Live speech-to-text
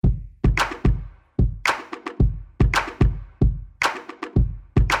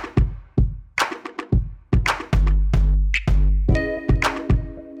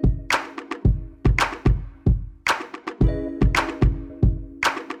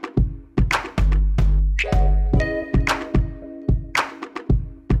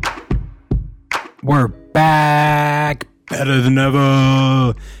We're back, better than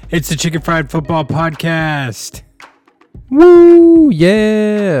ever. It's the Chicken Fried Football Podcast. Woo,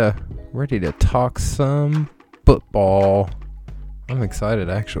 yeah. Ready to talk some football. I'm excited,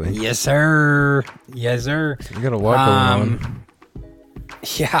 actually. Yes, sir. Yes, sir. We got a lot going on.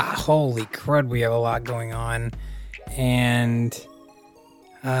 Yeah, holy crud, we have a lot going on. And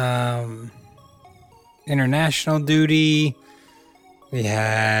international duty. We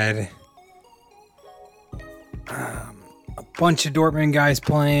had a bunch of Dortmund guys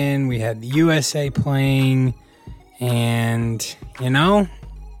playing. We had the USA playing. And, you know,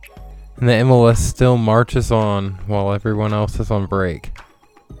 And the MLS still marches on while everyone else is on break.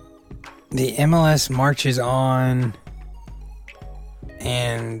 the MLS marches on.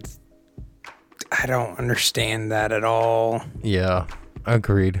 And I don't understand that at all. Yeah,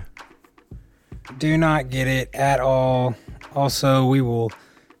 agreed. Do not get it at all. Also, we will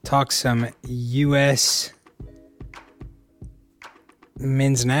talk some U.S.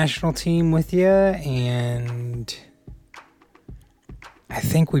 men's national team with you, and I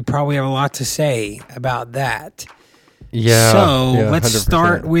think we probably have a lot to say about that. Yeah. So yeah, let's 100%.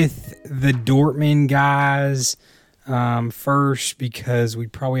 start with the Dortmund guys first, because we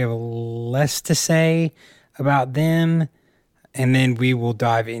probably have less to say about them. And then we will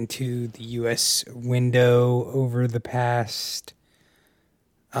dive into the U.S. window over the past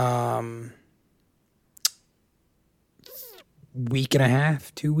week and a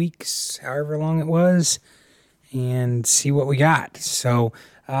half, 2 weeks, however long it was, and see what we got. So,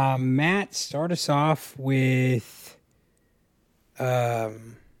 Matt, start us off with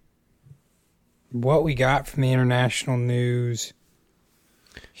what we got from the international news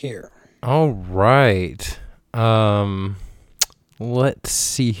here. All right. Let's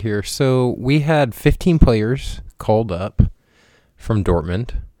see here. So we had 15 players called up from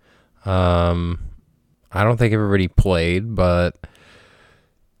Dortmund. I don't think everybody played, but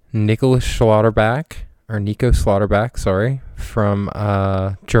Nico Schlotterbeck, from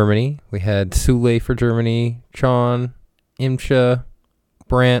Germany. We had Sule for Germany, John, Imcha,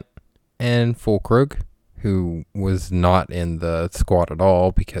 Brandt, and Fulkrug, who was not in the squad at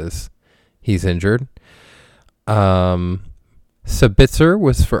all because he's injured. Sabitzer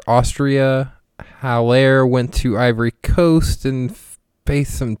was for Austria. Haller went to Ivory Coast and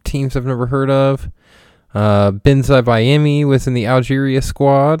faced some teams I've never heard of. Benzai Bayemi was in the Algeria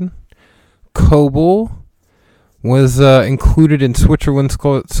squad. Kobel was included in Switzerland's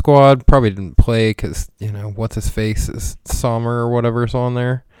squad. Probably didn't play because, what's his face is Sommer or whatever's on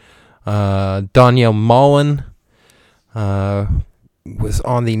there. Daniel Mullen was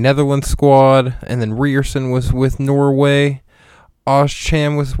on the Netherlands squad. And then Ryerson was with Norway.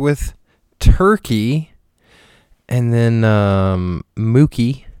 Ozcan was with Turkey. And then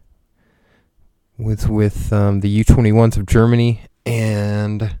Mookie was with the U21s of Germany.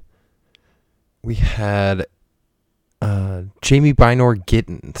 And we had Jamie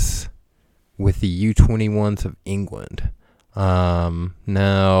Bynor-Gittens with the U21s of England.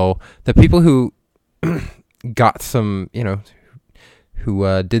 Now, the people who got some,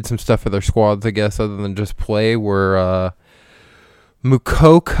 who did some stuff for their squads, I guess, other than just play, were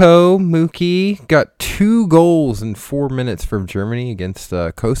Mookie got 2 goals in 4 minutes from Germany against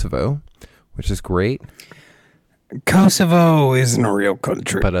Kosovo, which is great. Kosovo isn't a real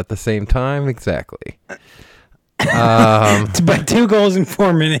country. But at the same time, exactly. But 2 goals in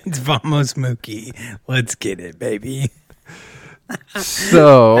 4 minutes, vamos Mookie. Let's get it, baby.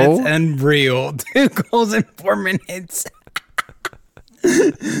 So That's unreal. 2 goals in 4 minutes.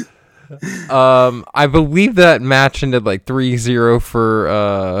 I believe that match ended like 3-0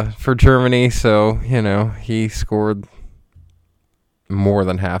 for Germany, so he scored more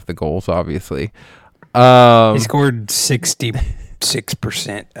than half the goals, obviously. He scored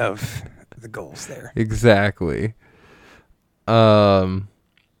 66% of the goals there. Exactly. So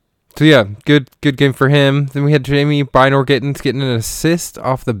yeah, good game for him. Then we had Jamie Bynor-Gittens getting an assist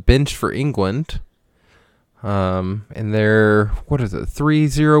off the bench for England. And their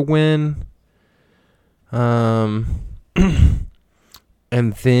 3-0 win. And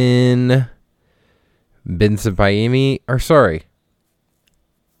then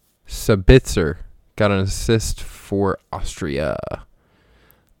Sabitzer got an assist for Austria.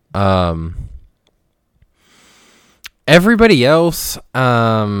 Everybody else,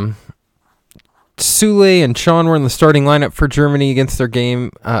 Sule and Sean were in the starting lineup for Germany against their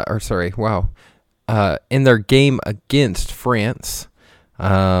game. In their game against France.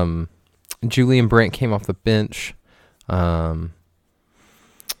 Julian Brandt came off the bench.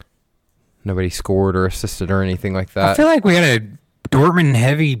 Nobody scored or assisted or anything like that. I feel like we had a Dortmund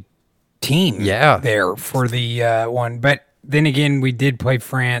heavy team there for the one. But then again, we did play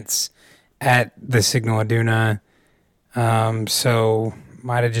France at the Signal Iduna. So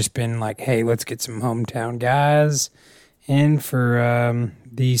might have just been like, hey, let's get some hometown guys in for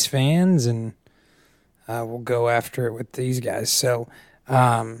these fans, and we'll go after it with these guys. So,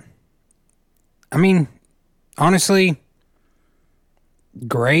 I mean, honestly,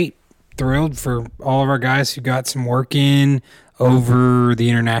 great. Thrilled for all of our guys who got some work in over the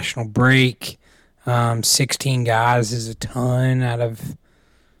international break. 16 guys is a ton out of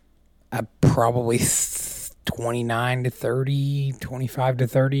probably 29 to 30, 25 to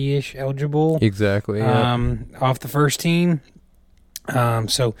 30-ish eligible. Exactly. Yeah. Off the first team.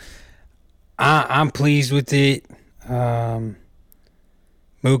 So I'm pleased with it. Mookie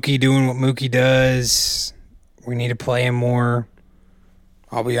doing what Mookie does. We need to play him more.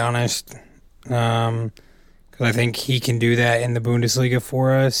 I'll be honest, because I think he can do that in the Bundesliga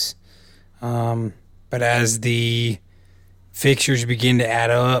for us. But as the fixtures begin to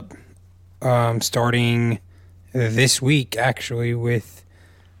add up, starting this week, actually, with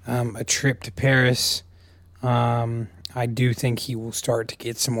a trip to Paris, I do think he will start to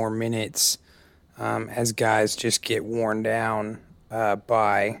get some more minutes as guys just get worn down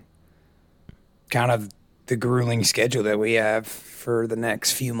by kind of the grueling schedule that we have for the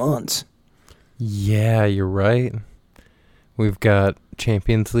next few months. Yeah, you're right. We've got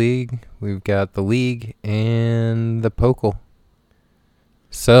Champions League, we've got the league, and the Pokal.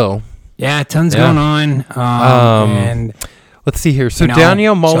 So yeah, tons going on. And let's see here. So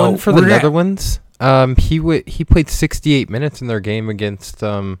Daniel Mullen for the Netherlands. He played 68 minutes in their game against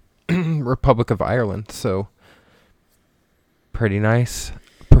Republic of Ireland. So pretty nice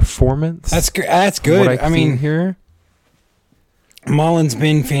performance. That's good. I mean, here Mullen's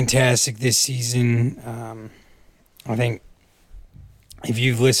been fantastic this season. I think if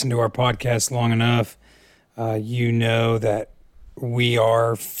you've listened to our podcast long enough, you know that we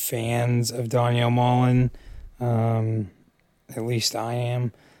are fans of Daniel Mullen. At least I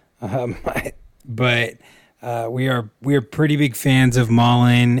am. But we are pretty big fans of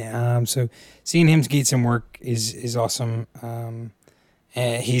Mullen. So seeing him get some work is awesome.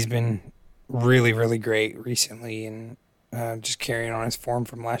 And he's been really, really great recently, and just carrying on his form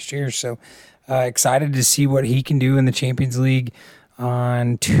from last year. So excited to see what he can do in the Champions League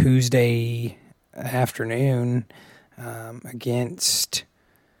on Tuesday afternoon against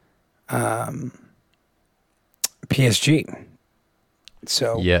PSG.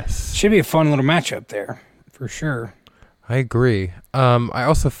 So yes, should be a fun little matchup there for sure. I agree. I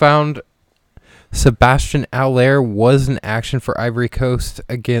also found Sebastian Haller was in action for Ivory Coast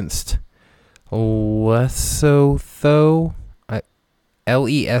against Lesotho.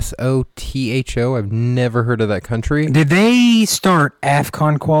 Lesotho. I've never heard of that country. Did they start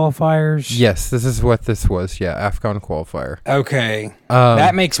AFCON qualifiers? Yes, this is what this was. Yeah, AFCON qualifier. Okay.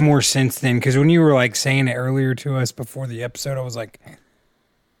 That makes more sense then, because when you were like saying it earlier to us before the episode, I was like,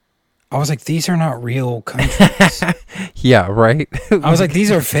 these are not real countries. Yeah, right? I was like,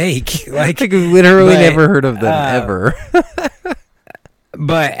 these are fake. Like, literally never heard of them ever.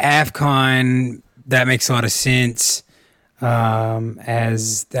 But AFCON, that makes a lot of sense,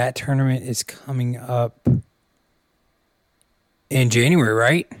 as that tournament is coming up in January,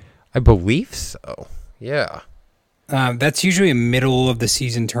 right? I believe so. Yeah. That's usually a middle of the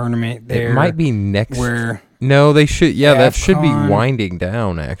season tournament there. It might be next. Where no, they should. Yeah, that should be AFCON winding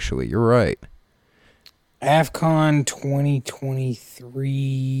down, actually. You're right. AFCON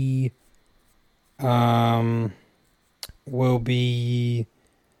 2023 will be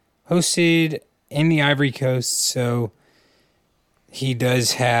hosted in the Ivory Coast, so he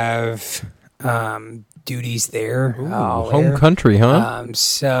does have duties there. Ooh, home country, huh?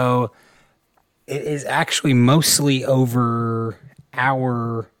 So it is actually mostly over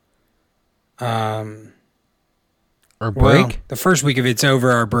our break? Well, the first week of it's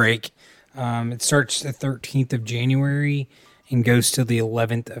over our break. It starts the 13th of January and goes till the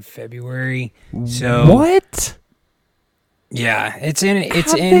 11th of February. So what? Yeah, it's in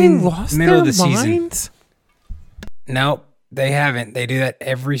they lost middle of their the minds? season. Nope, they haven't. They do that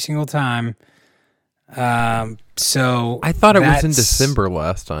every single time. So I thought it was in December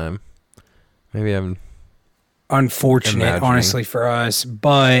last time. Maybe I'm unfortunate, imagining. honestly, for us.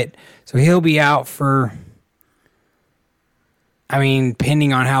 But so he'll be out for, I mean,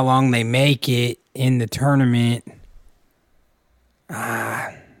 depending on how long they make it in the tournament,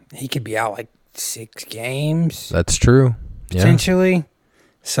 he could be out like 6 games. That's true. Yeah. Potentially.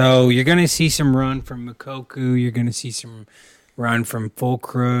 So you're going to see some run from Makoku. You're going to see some run from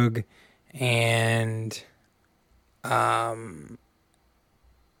Fulkrug. and Ben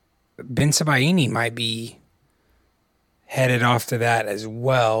Sabaini might be headed off to that as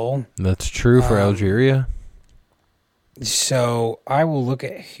well. That's true for Algeria. So I will look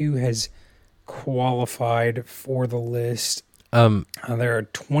at who has qualified for the list. There are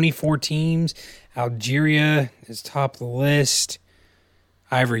 24 teams. Algeria is top of the list.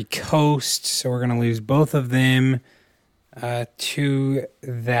 Ivory Coast, so we're going to lose both of them to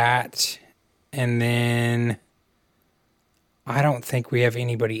that. And then I don't think we have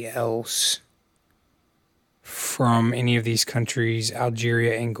anybody else from any of these countries: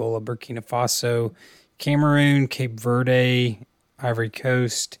 Algeria, Angola, Burkina Faso, Cameroon, Cape Verde, Ivory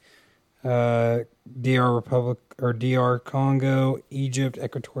Coast, DR Republic or DR Congo, Egypt,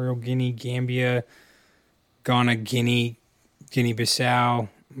 Equatorial Guinea, Gambia, Ghana, Guinea-Bissau,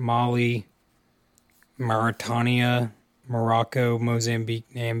 Mali, Mauritania, Morocco, Mozambique,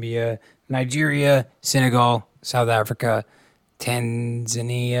 Namibia, Nigeria, Senegal, South Africa,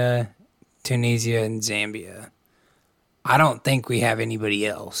 Tanzania, Tunisia, and Zambia. I don't think we have anybody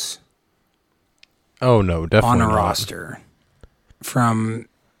else. Oh, no, definitely on a not. roster from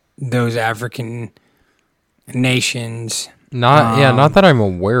those African nations. Not that I'm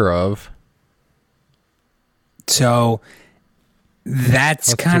aware of. So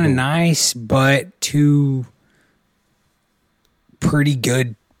that's kind of nice, but two pretty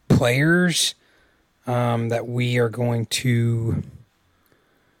good players that we are going to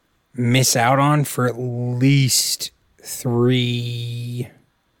miss out on for at least 3,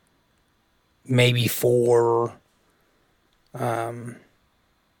 maybe 4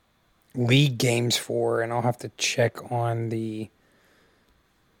 league games for, and I'll have to check on the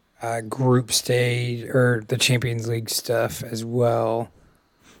group stage or the Champions League stuff as well.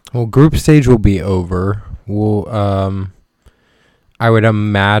 Well, group stage will be over. We'll, I would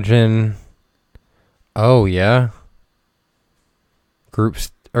imagine. Oh yeah.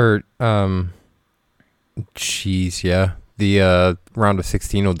 Yeah. The round of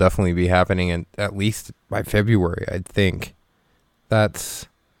 16 will definitely be happening at least by February, I'd think. That's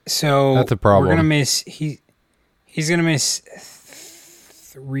a problem. We're gonna miss. He's gonna miss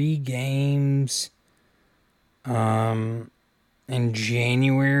 3 games. In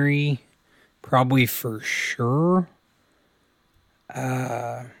January, probably for sure.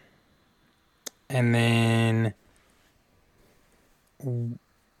 And then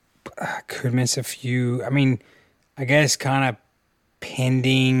I could miss a few. I mean, I guess kind of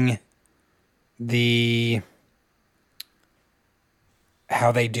pending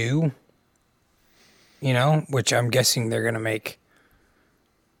how they do, which I'm guessing they're going to make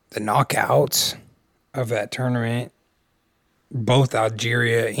the knockouts of that tournament, both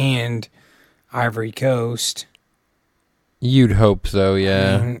Algeria and Ivory Coast. You'd hope so,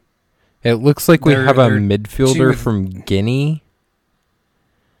 yeah. I mean, it looks like we have a midfielder from Guinea.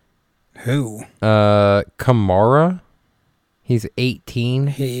 Who? Kamara. He's 18.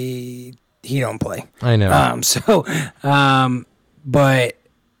 He don't play. I know. But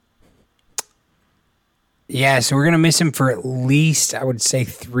yeah, so we're gonna miss him for at least, I would say,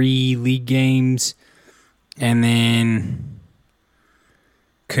 3 league games, and then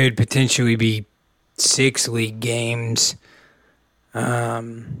could potentially be 6 league games.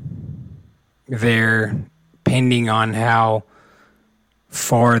 There, pending on how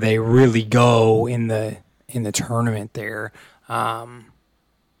far they really go in the tournament there.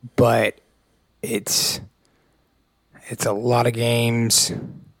 But it's a lot of games.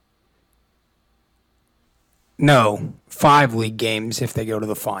 No, 5 league games if they go to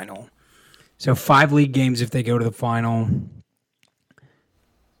the final. So 5 league games if they go to the final.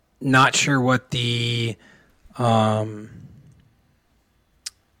 Not sure what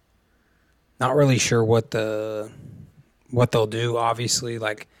not really sure what they'll do. Obviously,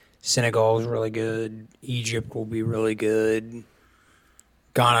 like Senegal is really good. Egypt will be really good.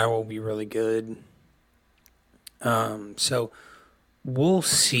 Ghana will be really good. So we'll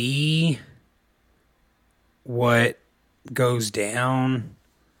see what goes down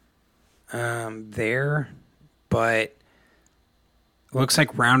there, but it looks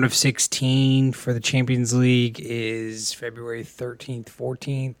like round of 16 for the Champions League is February 13th,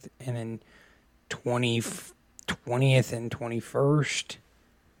 14th, and then 20th and 21st,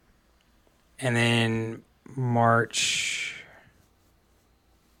 and then March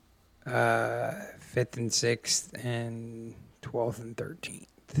 5th and 6th, and 12th and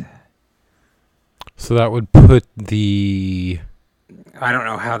 13th. So that would put the... I don't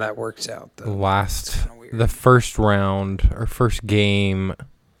know how that works out, though. The first round, or first game...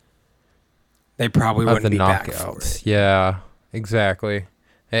 They probably wouldn't be knockouts. Back for it. Yeah, exactly.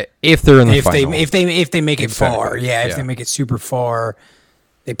 If they're in the if final. if they make it Exactly. far, if they make it super far,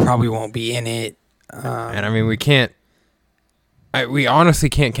 they probably won't be in it. And I mean, we honestly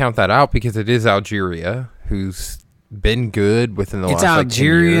can't count that out because it is Algeria, who's been good within the last. It's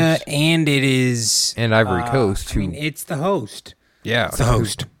Algeria, 10 years. and it is Ivory Coast. It's the host. Yeah, it's the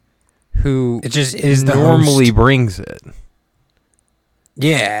host. Who it just is the normally host. Brings it.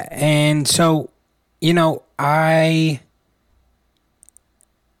 Yeah, and so I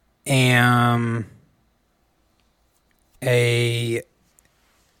am a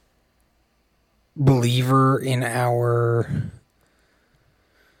believer in our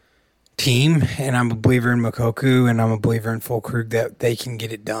team, and I'm a believer in Mokoku, and I'm a believer in Fulkrug that they can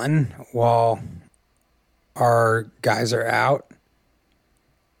get it done while our guys are out.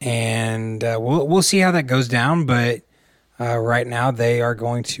 And we'll see how that goes down, but right now they are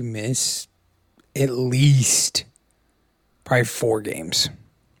going to miss at least probably 4 games.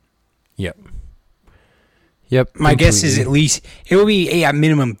 Yep. My guess is at least it will be at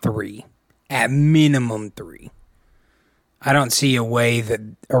minimum 3. At minimum 3. I don't see a way that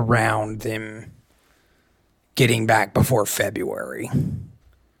around them getting back before February.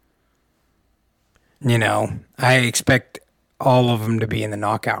 I expect all of them to be in the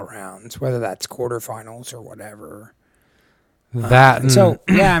knockout rounds, whether that's quarterfinals or whatever. I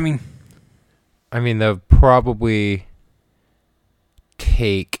mean, they'll probably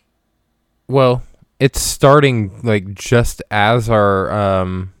take. Well, it's starting like just as our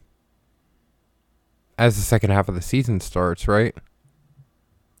as the second half of the season starts, right?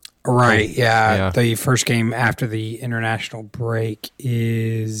 Right. Yeah. The first game after the international break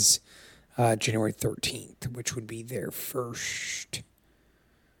is January 13th, which would be their first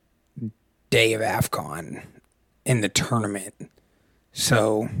day of AFCON in the tournament.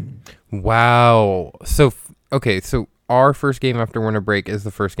 So, wow. So our first game after winter break is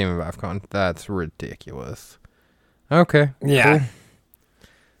the first game of AFCON. That's ridiculous. Okay. Yeah. Cool.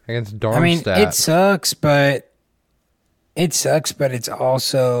 Against Darmstadt. It sucks, but it's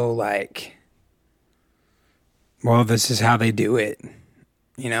also like, well, this is how they do it,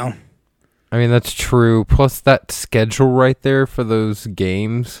 I mean, that's true. Plus that schedule right there for those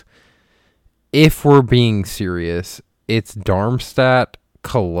games, if we're being serious, it's Darmstadt,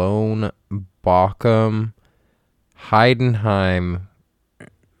 Cologne, Bochum, Heidenheim,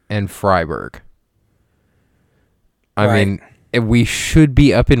 and Freiburg. I mean, we should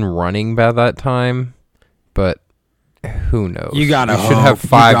be up and running by that time, but who knows? You should have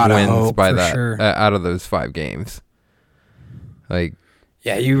 5 wins by that out of those 5 games.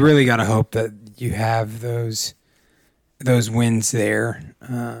 Yeah, you really got to hope that you have those wins there,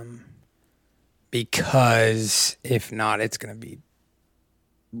 because if not, it's going to be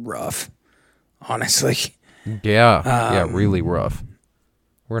rough, honestly. Yeah, really rough.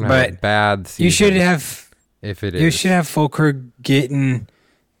 We're going to have a bad season. You should have. If it is, you should have Fulkrug getting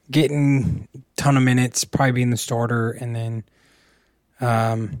ton of minutes, probably being the starter, and then,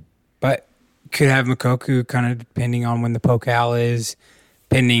 but could have Mokoku kind of depending on when the Pokal is,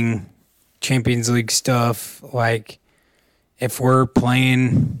 pending Champions League stuff. Like if we're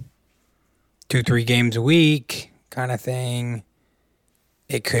playing 2-3 games a week, kind of thing,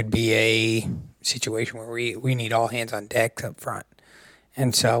 it could be a situation where we need all hands on deck up front,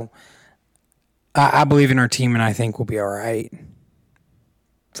 and so. I believe in our team, and I think we'll be all right.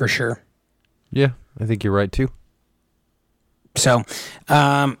 For sure. Yeah, I think you're right, too. So,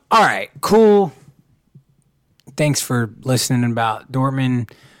 all right, cool. Thanks for listening about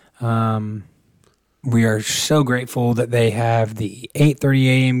Dortmund. We are so grateful that they have the 8:30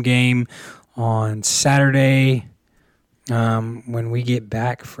 a.m. game on Saturday when we get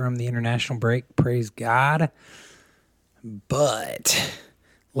back from the international break. Praise God. But...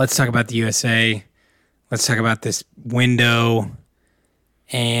 let's talk about the USA. Let's talk about this window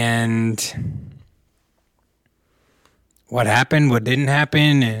and what happened, what didn't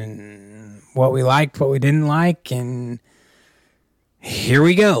happen, and what we liked, what we didn't like, and here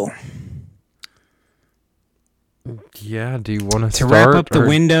we go. Yeah, do you want to start? To wrap up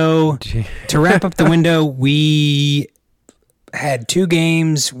the window, we had 2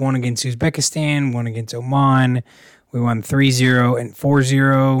 games, one against Uzbekistan, one against Oman. We won 3-0 and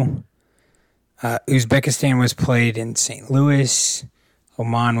 4-0. Uzbekistan was played in St. Louis.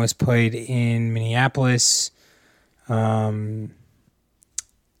 Oman was played in Minneapolis. Against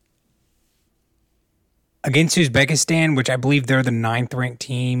Uzbekistan, which I believe they're the 9th ranked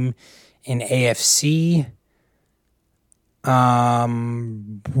team in AFC,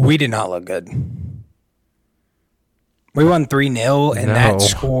 we did not look good. We won 3-0, and that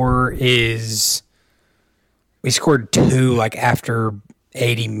score is... we scored 2 after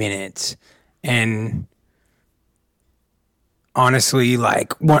 80 minutes. And honestly,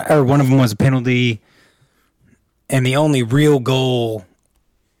 like one of them was a penalty, and the only real goal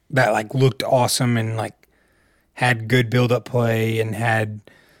that like looked awesome and like had good build up play and had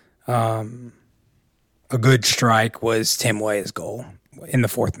a good strike was Tim Weah's goal in the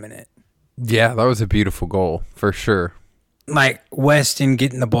 4th minute. Yeah, that was a beautiful goal for sure. Like Weston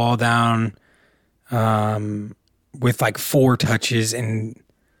getting the ball down with like 4 touches and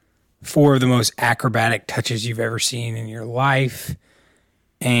 4 of the most acrobatic touches you've ever seen in your life,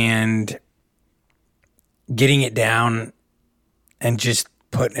 and getting it down and just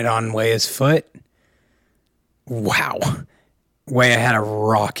putting it on Weah's foot. Wow. Weah had a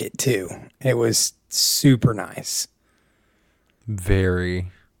rocket too. It was super nice.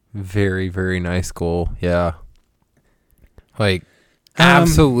 Very, very, very nice goal. Yeah. Like,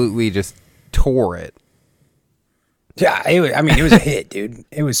 absolutely just tore it. Yeah, it was a hit, dude.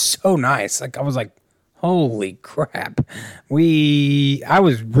 It was so nice. Like, I was like, holy crap. I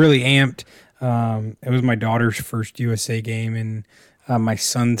was really amped. It was my daughter's first USA game and my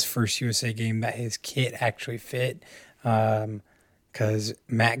son's first USA game that his kit actually fit. Because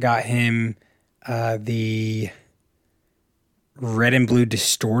Matt got him the red and blue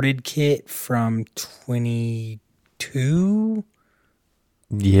distorted kit from 22.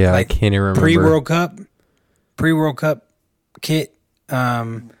 Yeah, like, I can't even remember. Pre-World Cup kit.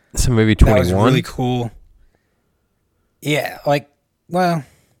 So maybe 21? That was really cool. Yeah, like, well,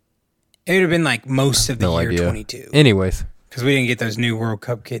 it would have been like most of the year idea. 22. Anyways. Because we didn't get those new World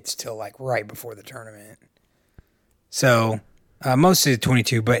Cup kits till like right before the tournament. So, most of the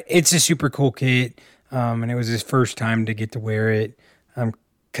 22, but it's a super cool kit. And it was his first time to get to wear it.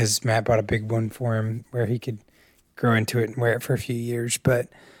 Because Matt bought a big one for him where he could grow into it and wear it for a few years. But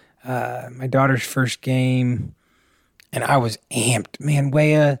my daughter's first game, and I was amped. Man,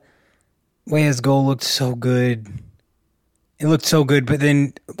 Weah's goal looked so good. It looked so good, but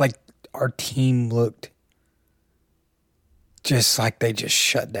then like our team looked just like they just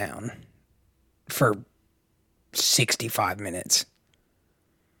shut down for 65 minutes.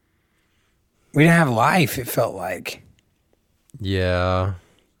 We didn't have life, it felt like. Yeah.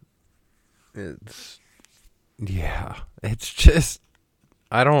 It's just,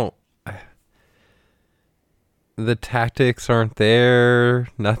 the tactics aren't there.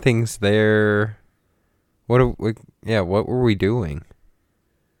 Nothing's there. What were we doing?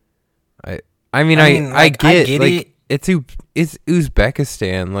 I mean, I get like, it. It's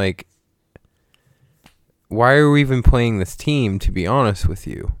Uzbekistan. Like, why are we even playing this team, to be honest with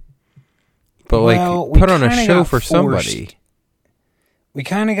you? But like, put on a show for somebody. We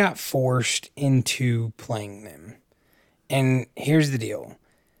kind of got forced into playing them. And here's the deal.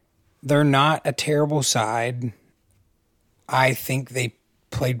 They're not a terrible side. I think they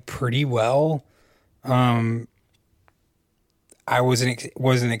played pretty well. I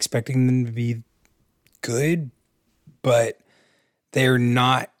wasn't expecting them to be good, but they're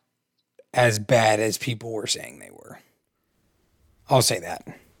not as bad as people were saying they were. I'll say that.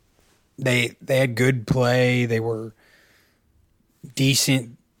 They had good play. They were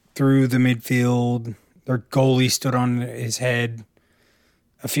decent through the midfield. Their goalie stood on his head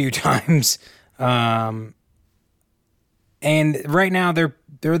a few times. And right now they're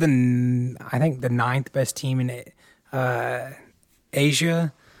I think the 9th best team in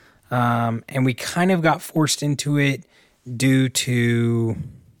Asia. And we kind of got forced into it due to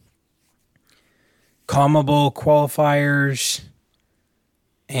CONMEBOL qualifiers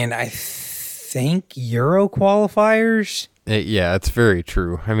and I think Euro qualifiers. Yeah, it's very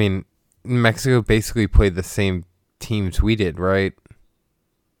true. I mean, Mexico basically played the same teams we did, right?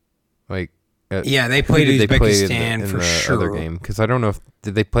 Like, yeah, they played Uzbekistan for sure. Other game, because I don't know if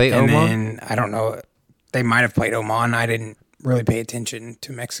did they play Oman. And then I don't know, they might have played Oman. I didn't really pay attention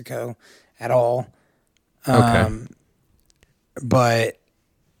to Mexico at all. Okay, but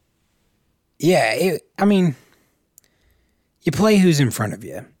yeah, I mean, you play who's in front of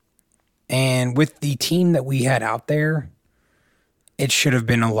you, and with the team that we had out there, it should have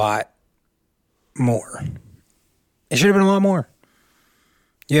been a lot more. It should have been a lot more.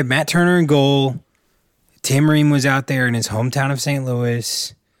 You had Matt Turner in goal. Tim Ream was out there in his hometown of St.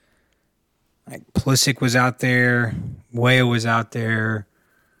 Louis. Like Pulisic was out there. Weah was out there.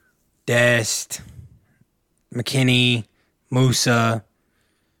 Dest, McKinney, Musa,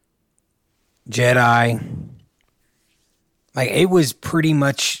 Jedi. Like, it was pretty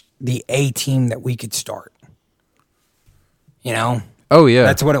much the A team that we could start. You know? Oh, yeah.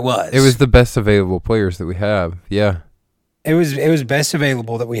 That's what it was. It was the best available players that we have. Yeah. It was best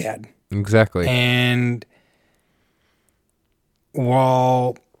available that we had. Exactly. And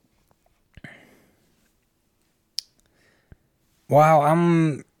while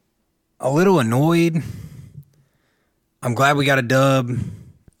I'm a little annoyed, I'm glad we got a dub,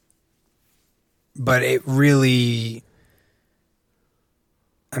 but it really,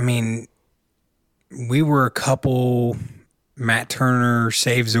 I mean, we were a couple Matt Turner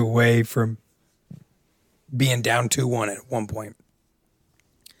saves away from being down 2-1 at one point.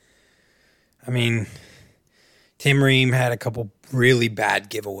 I mean, Tim Ream had a couple really bad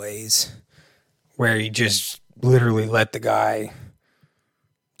giveaways where he just literally let the guy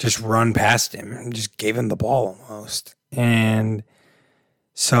just run past him and just gave him the ball almost. And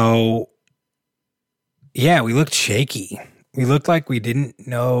so, yeah, we looked shaky. We looked like we didn't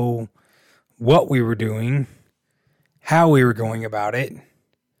know what we were doing, how we were going about it.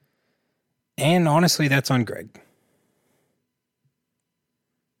 And honestly, that's on Greg.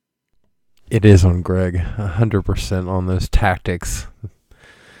 It is on Greg, 100% on those tactics.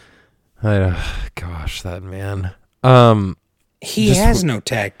 Gosh, that man. He has no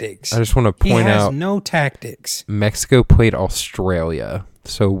tactics. I just want to point out, he has no tactics. Mexico played Australia,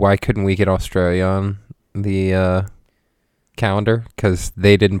 so why couldn't we get Australia on the calendar? Because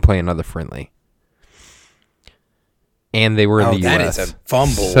they didn't play another friendly, and they were in the U.S. That is a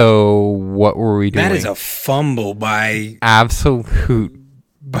fumble. So what were we doing? That is a fumble by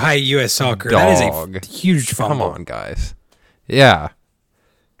U.S. Soccer. Dog. That is a huge fumble. Come on, guys. Yeah,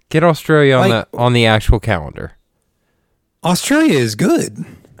 get Australia on the actual calendar. Australia is good.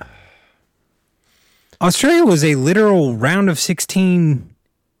 Australia was a literal round of 16.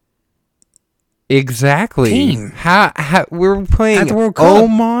 Exactly. Team. How we're playing at the World Cup.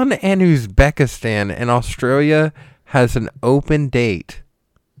 Oman and Uzbekistan, and Australia has an open date.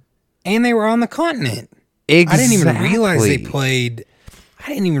 And they were on the continent. Exactly. I didn't even realize they played. I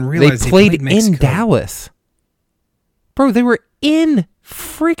didn't even realize they played Mexico. In Dallas. Bro, they were in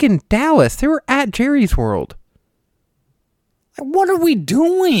freaking Dallas. They were at Jerry's World. What are we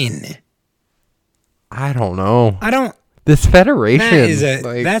doing? I don't know. This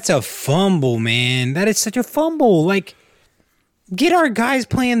federation. That's a fumble, man. That is such a fumble. Like, get our guys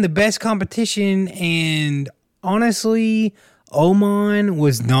playing the best competition, and honestly, Oman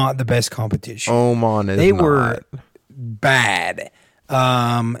was not the best competition. Oman is They not. were bad.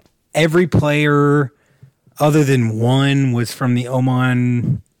 Every player other than one was from the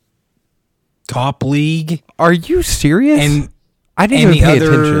Oman top league. Are you serious? And I didn't even pay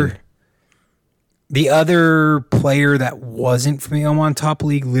attention. The other player that wasn't from the Oman top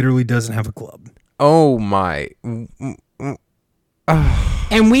league literally doesn't have a club. Oh my. And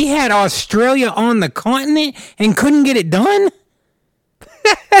we had Australia on the continent and couldn't get it done?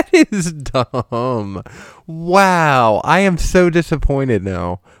 That is dumb. Wow. I am so disappointed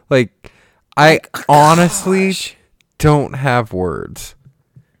now. I honestly don't have words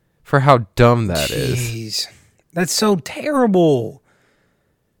for how dumb that is. That's so terrible.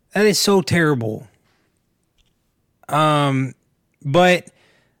 That is so terrible. But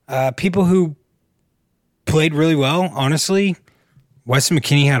people who played really well, honestly, Weston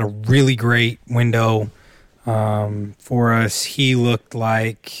McKennie had a really great window for us. He looked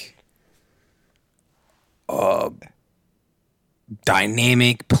like a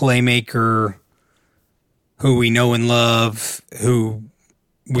dynamic playmaker who we know and love, who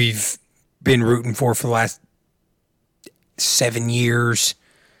we've been rooting for the last 7 years.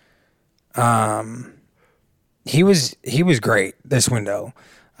 He was great this window.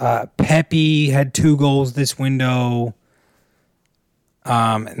 Pepe had 2 goals this window.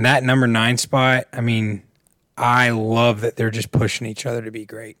 And that number 9 spot, I mean, I love that they're just pushing each other to be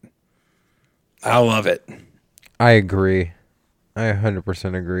great. I love it. I agree. I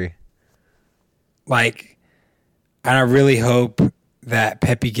 100% agree. And I really hope that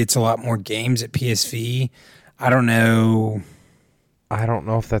Pepe gets a lot more games at PSV. I don't know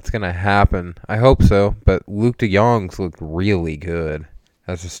if that's going to happen. I hope so, but Luke de Jong's looked really good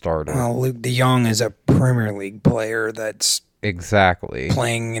as a starter. Well, Luke de Jong is a Premier League player that's exactly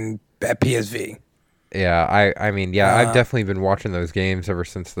playing at PSV. Yeah, I mean, I've definitely been watching those games ever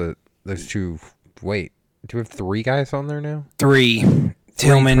since those two. Wait, do we have 3 guys on there now? 3.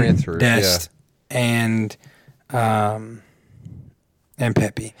 Tillman, transfers, Dest, and Pepe.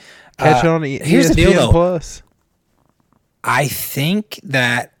 Catch on ESPN here's the deal, though. Plus. I think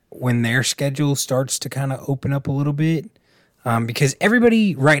that when their schedule starts to kind of open up a little bit, because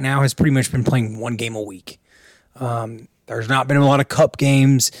everybody right now has pretty much been playing 1 game a week. There's not been a lot of cup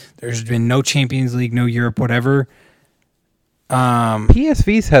games. There's been no Champions League, no Europe, whatever.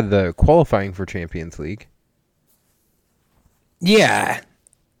 PSV's had the qualifying for Champions League. Yeah.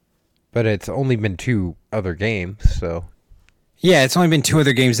 But it's only been 2 other games, so. Yeah, it's only been 2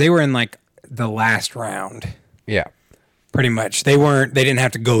 other games. They were in like the last round, Yeah. pretty much. They didn't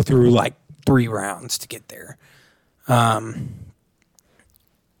have to go through like 3 rounds to get there. And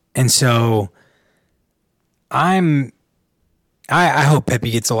so I hope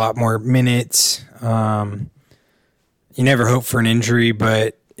Pepe gets a lot more minutes. You never hope for an injury,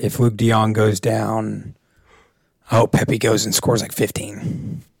 but if Luke de Jong goes down, I hope Pepe goes and scores like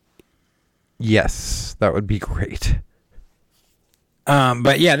 15. Yes, that would be great.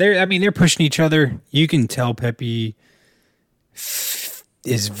 But yeah, they're pushing each other. You can tell Pepe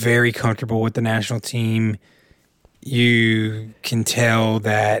is very comfortable with the national team. You can tell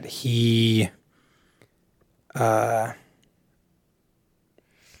that he has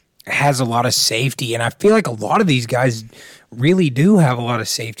a lot of safety, and I feel like a lot of these guys really do have a lot of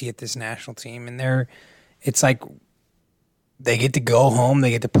safety at this national team, and it's like they get to go home,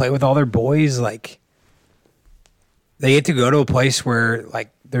 they get to play with all their boys, like they get to go to a place where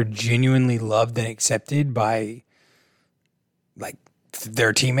like they're genuinely loved and accepted by like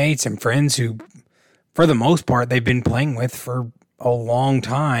their teammates and friends who, for the most part, they've been playing with for a long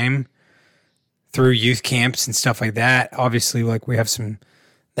time through youth camps and stuff like that. Obviously, like we have some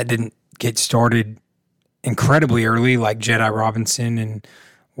that didn't get started incredibly early, like Jedi Robinson and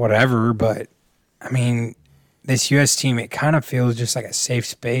whatever. But I mean, this U.S. team, it kind of feels just like a safe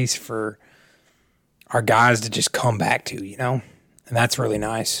space for our guys to just come back to, you know? And that's really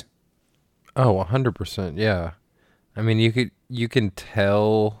nice. Oh, 100%. Yeah. I mean, you can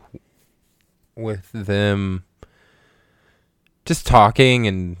tell with them just talking,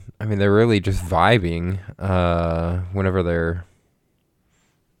 and I mean, they're really just vibing whenever they're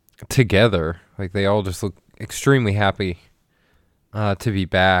together. Like, they all just look extremely happy to be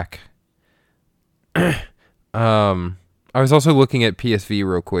back. I was also looking at PSV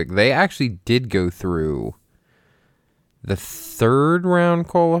real quick. They actually did go through the third round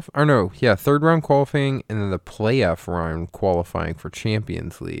third round qualifying, and then the playoff round qualifying for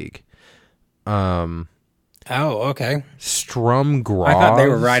Champions League. Oh, okay. Strum Graz. I thought they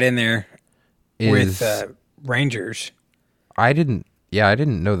were right in there with Rangers. I didn't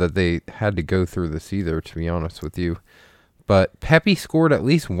know that they had to go through this either, to be honest with you. But Pepe scored at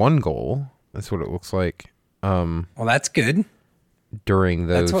least 1 goal. That's what it looks like. Well, that's good. During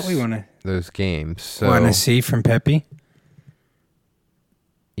that's what we want those games. So want to see from Pepe.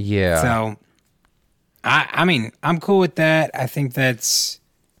 Yeah. So, I mean, I'm cool with that. I think that's,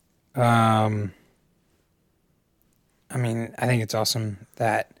 I think it's awesome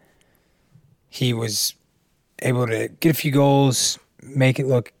that he was able to get a few goals, make it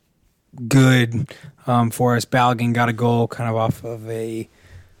look good for us. Balogun got a goal kind of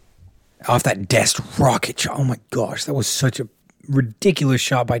off that Dest rocket shot. Oh my gosh, that was such a ridiculous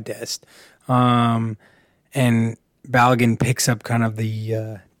shot by Dest. And Balogun picks up kind of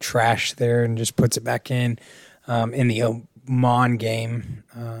the trash there and just puts it back in the Oman game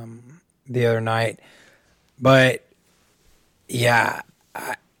the other night. But yeah,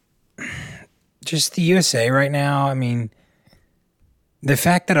 just the USA right now. I mean, the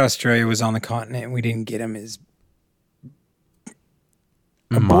fact that Australia was on the continent and we didn't get them is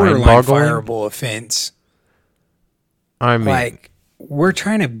a borderline fireable offense. I mean, like, we're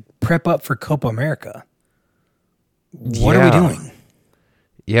trying to prep up for Copa America. What are we doing?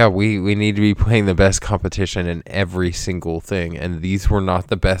 Yeah, we need to be playing the best competition in every single thing, and these were not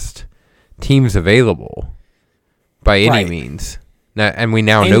the best teams available by any means. Now, and we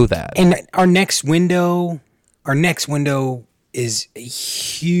now know that. And our next window is a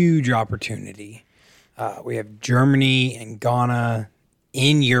huge opportunity. We have Germany and Ghana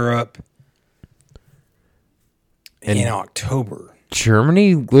in Europe in October.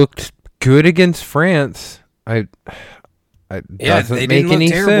 Germany looked good against France. It doesn't make any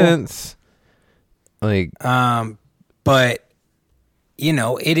sense. Like, but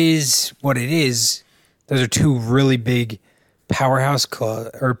it is what it is. Those are 2 really big powerhouse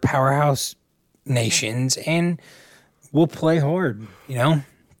nations, and we'll play hard.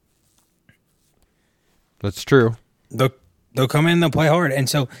 That's true. They'll come in, they'll play hard, and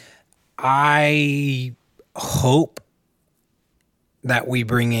so I hope that we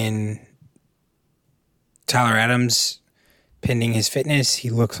bring in Tyler Adams, pending his fitness. He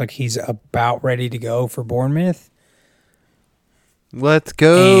looks like he's about ready to go for Bournemouth. Let's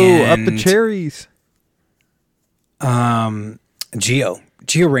go up the cherries. Gio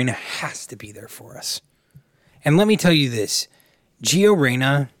Reyna has to be there for us. And let me tell you this. Gio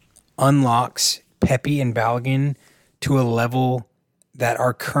Reyna unlocks Pepe and Balogun to a level that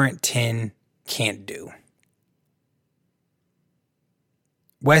our current 10 can't do.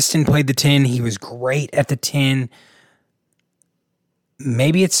 Weston played the 10. He was great at the 10.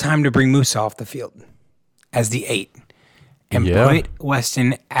 maybe it's time to bring Musa off the field as the 8 and put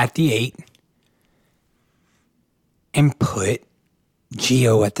Weston at the 8 and put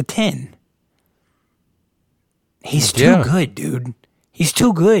Gio at the 10. He's too good, dude. He's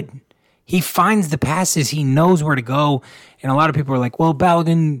too good. He finds the passes. He knows where to go. And a lot of people are like, well,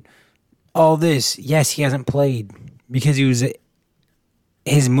 Balogun, all this. Yes, he hasn't played because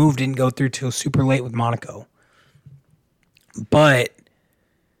his move didn't go through till super late with Monaco. But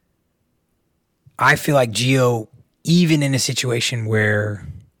I feel like Gio, even in a situation where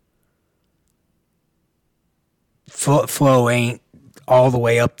flow ain't all the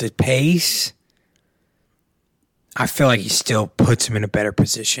way up to pace, I feel like he still puts him in a better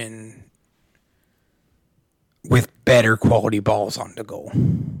position with better quality balls on the goal.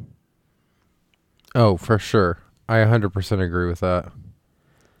 Oh, for sure. I 100% agree with that.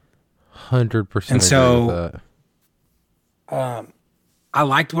 100% and agree with that. I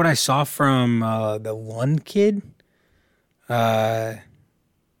liked what I saw from the Lund kid, Palermo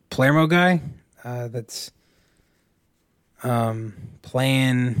guy, that's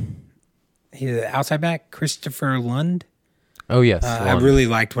playing. He's an outside back, Christopher Lund. Oh, yes. I really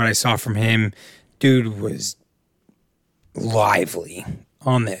liked what I saw from him. Dude was lively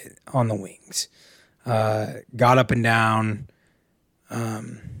on the wings. Got up and down.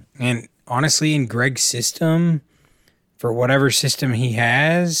 And honestly, in Greg's system, for whatever system he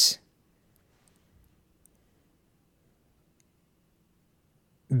has,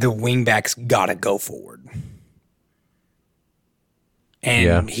 the wingbacks got to go forward.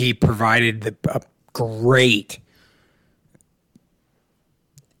 And he provided a great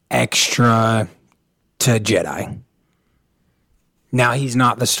extra to Jedi. Now he's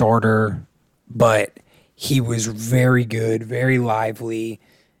not the starter, but he was very good, very lively.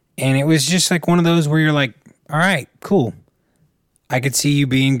 And it was just like one of those where you're like, all right, cool. I could see you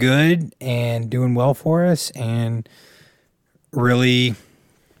being good and doing well for us and really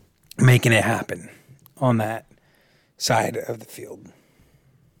making it happen on that side of the field.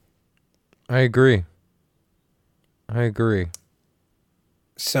 I agree.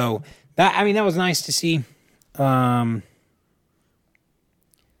 So that was nice to see. From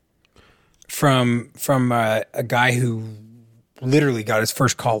a guy who literally got his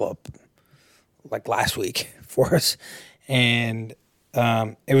first call up like last week for us, and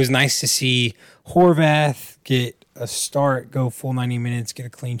it was nice to see Horvath get a start, go full 90 minutes, get a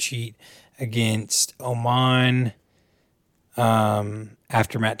clean sheet against Oman.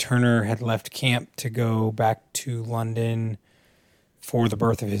 After Matt Turner had left camp to go back to London for the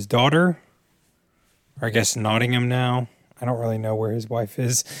birth of his daughter, or I guess Nottingham now. I don't really know where his wife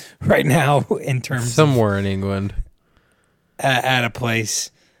is right now in terms somewhere in England. At a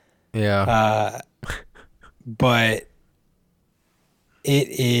place. Yeah. But it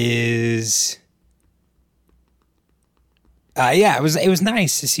is it was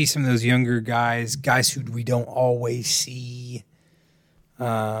nice to see some of those younger guys who we don't always see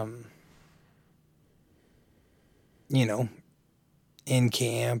in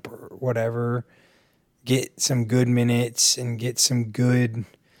camp or whatever, get some good minutes and get some good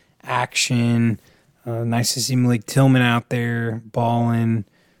action. Nice to see Malik Tillman out there balling,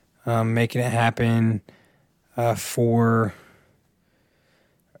 making it happen for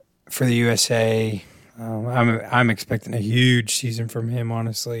the USA. I'm expecting a huge season from him,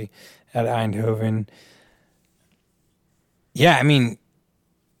 honestly, at Eindhoven. Yeah, I mean,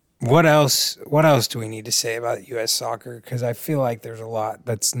 what else do we need to say about U.S. soccer? Because I feel like there's a lot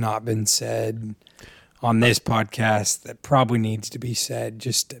that's not been said on this podcast that probably needs to be said.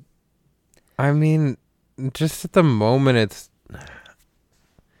 Just at the moment,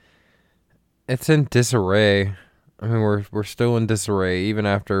 it's in disarray. I mean, we're still in disarray even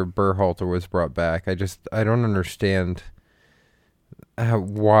after Berhalter was brought back. I don't understand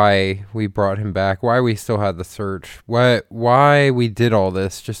why we brought him back, why we still had the search, why we did all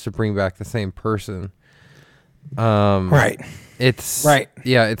this just to bring back the same person. Right. It's right.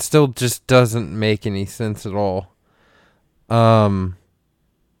 Yeah, it still just doesn't make any sense at all. I'm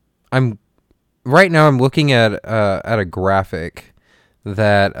looking at a graphic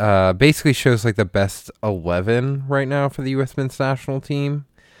that basically shows like the best 11 right now for the U.S. men's national team.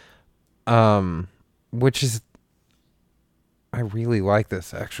 Which is, I really like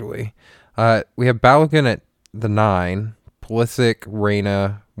this actually. We have Balogun at the 9, Pulisic,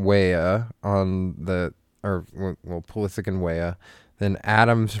 Reyna, Weah on the, Pulisic and Weah, then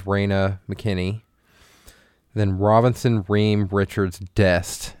Adams, Reyna, McKinney, then Robinson, Ream, Richards,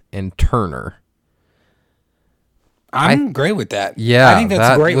 Dest, and Turner. I'm great with that. Yeah, I think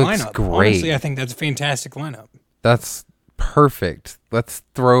that's a great looks lineup. Great. Honestly, I think that's a fantastic lineup. That's perfect. Let's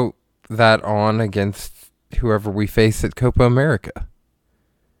throw that on against whoever we face at Copa America.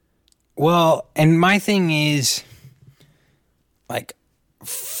 Well, and my thing is, like,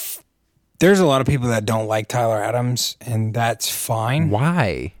 there's a lot of people that don't like Tyler Adams, and that's fine.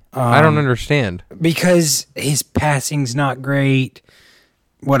 Why? I don't understand. Because his passing's not great.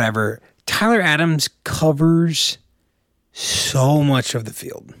 Whatever. Tyler Adams covers so much of the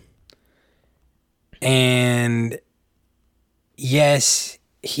field. And yes,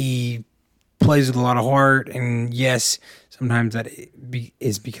 he plays with a lot of heart, and yes, sometimes that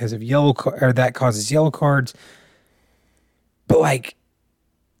is because of that causes yellow cards. But like,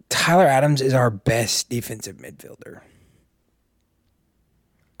 Tyler Adams is our best defensive midfielder.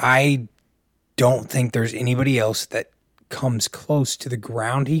 I don't think there's anybody else that comes close to the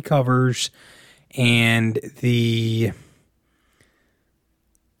ground he covers and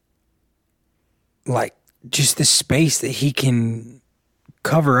just the space that he can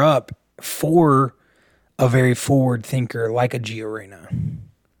cover up for a very forward thinker like a Gio Reyna.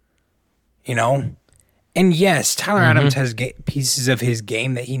 You know? And yes, Tyler Adams has pieces of his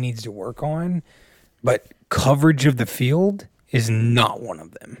game that he needs to work on, but coverage of the field is not one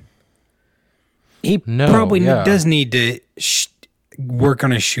of them. He does need to work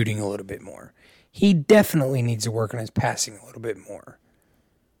on his shooting a little bit more. He definitely needs to work on his passing a little bit more.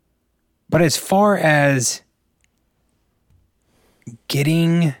 But as far as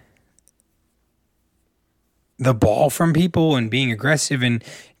getting the ball from people and being aggressive and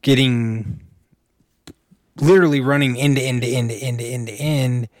literally running end to end to end to end to end to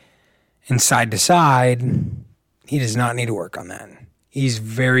end and side to side, he does not need to work on that. He's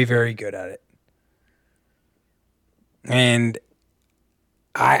very, very good at it. And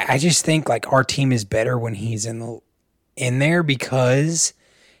I just think like our team is better when he's in there because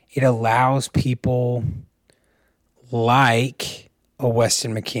it allows people like a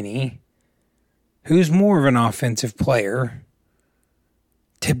Weston McKennie, who's more of an offensive player,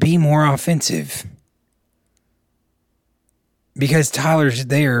 to be more offensive. Because Tyler's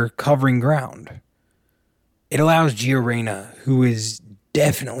there covering ground. It allows Gio Reyna, who is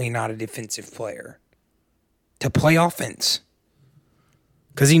definitely not a defensive player, to play offense.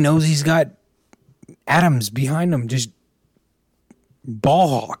 Because he knows he's got Adams behind him, just ball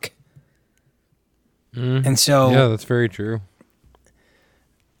hawk. And so... Yeah, that's very true.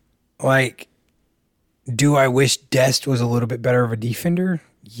 Like, do I wish Dest was a little bit better of a defender?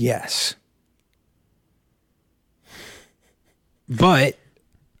 Yes. But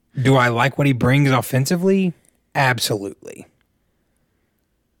do I like what he brings offensively? Absolutely.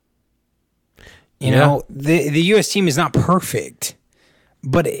 You know, the U.S. team is not perfect,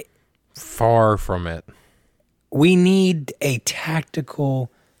 but far from it. We need a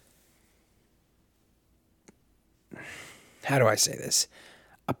tactical... How do I say this?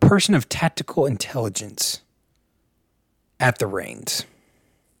 A person of tactical intelligence at the reins.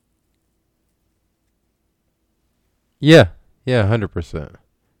 Yeah, 100%.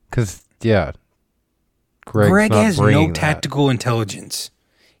 Because, Greg has no tactical intelligence.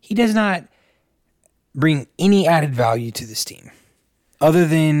 He does not bring any added value to this team, other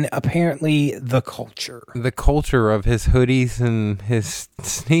than apparently the culture. The culture of his hoodies and his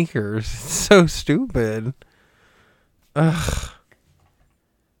sneakers. It's so stupid. Ugh.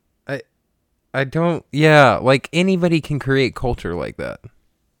 I don't... Yeah, like anybody can create culture like that.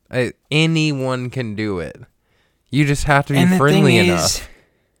 Anyone can do it. You just have to be friendly enough.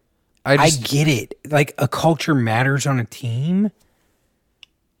 I get it. Like, a culture matters on a team.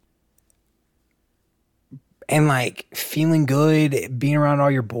 And, like, feeling good, being around all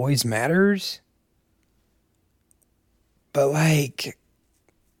your boys matters. But, like,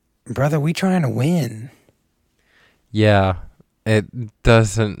 brother, we trying to win. Yeah, it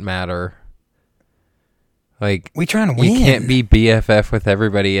doesn't matter. Like, we trying to win. You can't be BFF with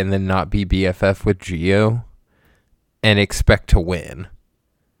everybody and then not be BFF with Gio and expect to win.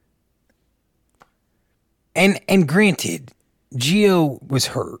 And granted, Gio was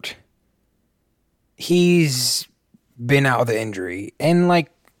hurt. He's been out with the injury and,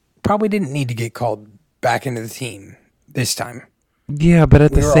 like, probably didn't need to get called back into the team this time. Yeah, but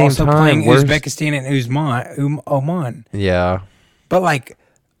at the same time, playing Uzbekistan and Oman. Yeah. But, like,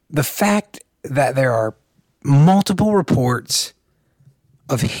 the fact that there are multiple reports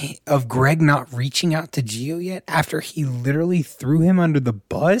of Greg not reaching out to Gio yet after he literally threw him under the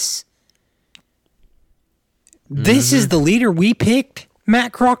bus. This is the leader we picked,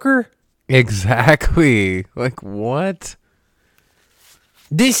 Matt Crocker. Exactly. Like, what?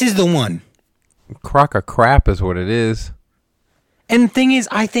 This is the one. Crocker crap is what it is. And the thing is,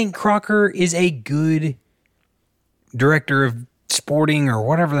 I think Crocker is a good director of sporting or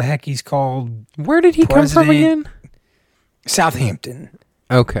whatever the heck he's called. Where did he come from again? Southampton.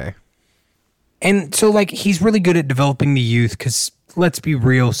 Okay. And so, like, he's really good at developing the youth because, let's be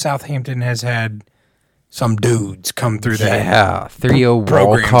real, Southampton has had some dudes come through that. Yeah, 3-0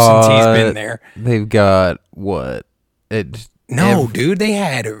 program Walcott. since he's been there. They've got what? Dude, they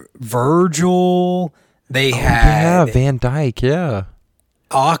had Virgil. They had Van Dyke. Yeah,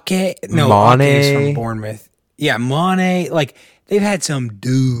 Ake. No, Mane. Ake's from Bournemouth. Yeah, Mane. Like, they've had some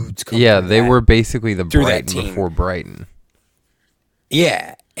dudes come yeah. through They that, were basically the through that Brighton team. before Brighton.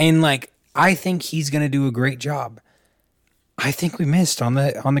 Yeah, and like, I think he's going to do a great job. I think we missed on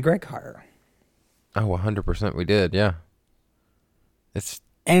the Greg hire. Oh, 100% we did. Yeah.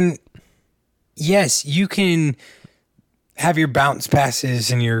 And yes, you can have your bounce passes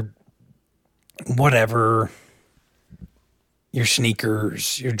and your whatever, your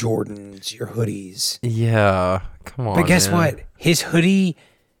sneakers, your Jordans, your hoodies. Yeah. Come on. But guess man. what? His hoodie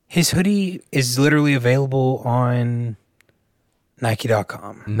is literally available on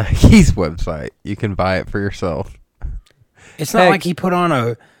Nike.com. Nike's website. You can buy it for yourself. It's not like he put on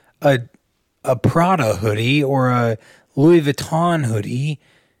a Prada hoodie or a Louis Vuitton hoodie.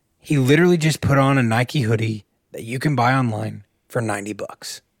 He literally just put on a Nike hoodie that you can buy online for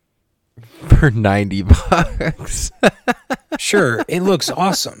 $90. For $90. Sure, it looks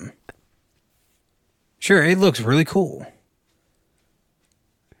awesome. Sure, it looks really cool.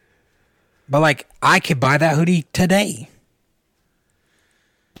 But like, I could buy that hoodie today.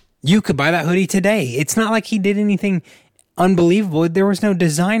 You could buy that hoodie today. It's not like he did anything unbelievable. There was no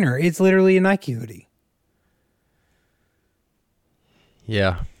designer. It's literally a Nike hoodie.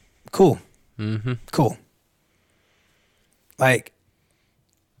 Yeah. Cool. Mm-hmm. Cool. Like,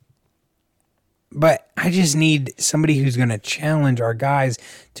 but I just need somebody who's going to challenge our guys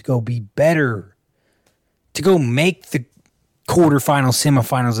to go be better, to go make the quarterfinals,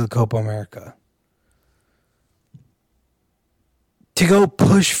 semifinals of the Copa America, to go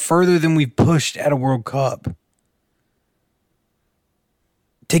push further than we've pushed at a World Cup,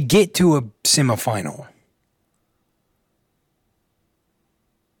 to get to a semifinal.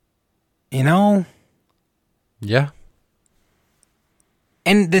 You know? Yeah.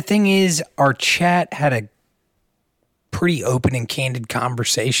 And the thing is, our chat had a pretty open and candid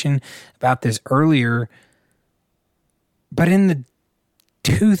conversation about this earlier. But in the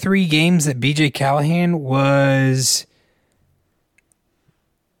 2-3 games that BJ Callahan was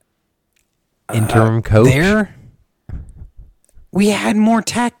interim coach there, we had more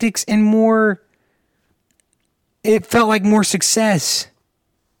tactics and more, it felt like more success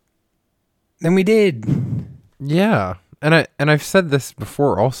than we did. Yeah. And I've said this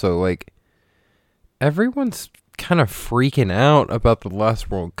before also, like, everyone's kind of freaking out about the last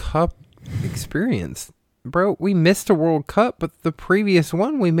World Cup experience. Bro, we missed a World Cup, but the previous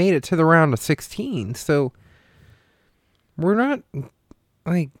one we made it to the round of 16. So we're not,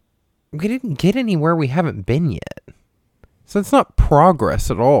 like, we didn't get anywhere we haven't been yet. So it's not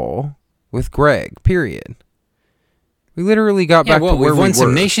progress at all with Greg, period. We literally got back to where we were. We've won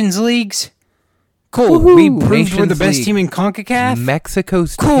some Nations Leagues. Cool. Woohoo, We proved we're the Nations best League. team in CONCACAF.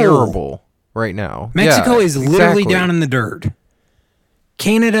 Mexico's Cool. terrible right now. Mexico Yeah, is literally exactly. down in the dirt.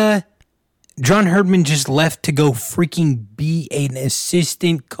 Canada, John Herdman just left to go freaking be an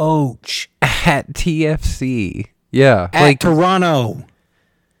assistant coach At TFC. Yeah. at Toronto.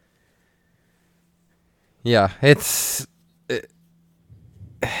 Yeah, it's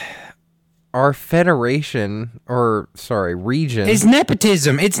our federation, region. It's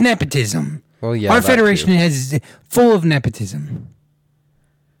nepotism. It's nepotism. Well, yeah, Our that federation too. is full of nepotism.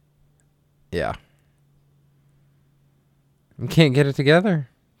 Yeah. We can't get it together.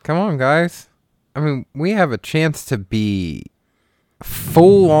 Come on, guys. I mean, we have a chance to be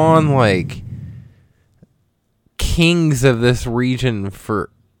full on, like, kings of this region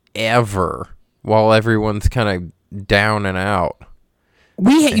forever while everyone's kind of down and out.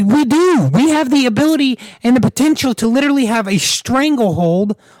 We do. We have the ability and the potential to literally have a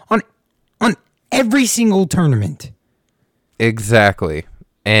stranglehold on every single tournament. Exactly.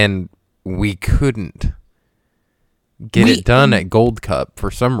 And we couldn't get it done at Gold Cup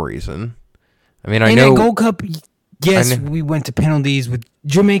for some reason. I mean, I know at Gold Cup, yes, I know. we went to penalties. With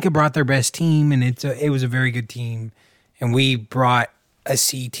Jamaica brought their best team, and it was a very good team, and we brought a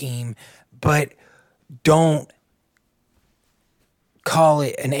C team, but don't call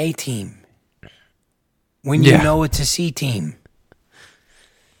it an A team when you know it's a C team.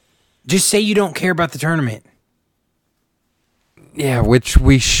 Just say you don't care about the tournament. Yeah, which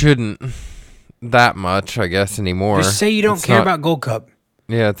we shouldn't that much, I guess, anymore. Just say you don't care about Gold Cup.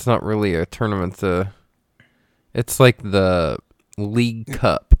 Yeah, it's not really a tournament to It's like the League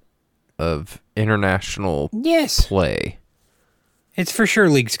Cup of international play. It's for sure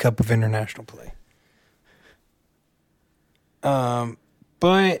League's Cup of international play.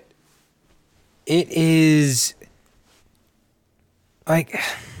 But it is like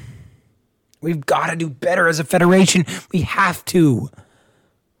we've got to do better as a federation. We have to.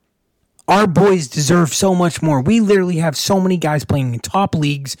 Our boys deserve so much more. We literally have so many guys playing in top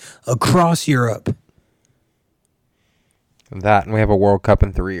leagues across Europe. That, and we have a World Cup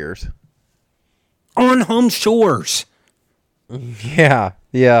in 3 years. On home shores. Yeah.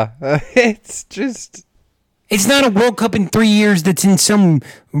 It's just... It's not a World Cup in 3 years that's in some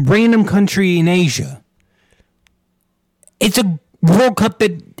random country in Asia. It's a World Cup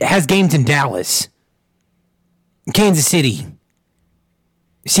that has games in Dallas, Kansas City,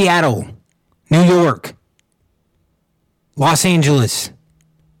 Seattle, New York, Los Angeles.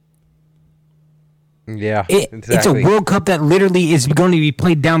 Yeah, exactly. It's a World Cup that literally is going to be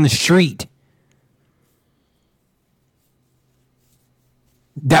played down the street.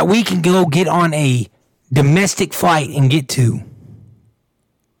 That we can go get on a domestic flight and get to.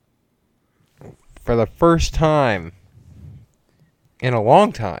 For the first time in a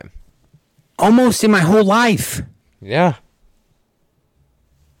long time. Almost in my whole life. Yeah.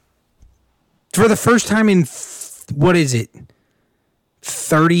 For the first time in, what is it?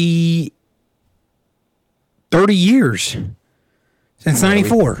 30 years. Since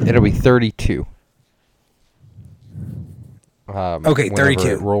 94. It'll be 32. Okay, 32.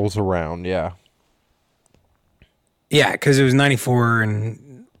 It rolls around, yeah. Yeah, because it was 94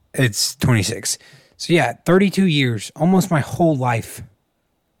 and it's 26. So yeah, 32 years. Almost my whole life.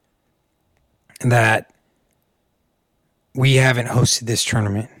 That we haven't hosted this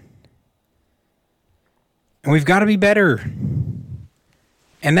tournament. And we've got to be better.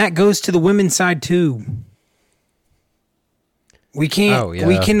 And that goes to the women's side too. We can't.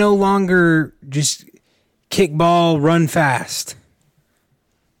 We can no longer just kick ball, run fast.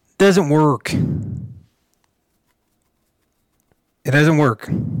 Doesn't work. It doesn't work.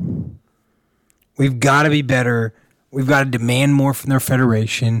 We've got to be better. We've got to demand more from their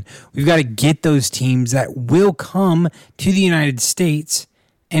federation. We've got to get those teams that will come to the United States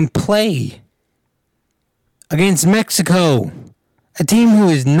and play against Mexico, a team who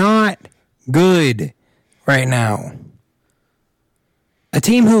is not good right now. A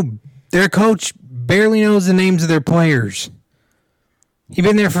team who their coach barely knows the names of their players. He's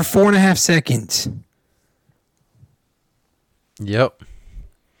been there for 4.5 seconds. Yep.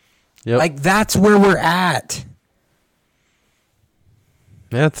 Like, that's where we're at.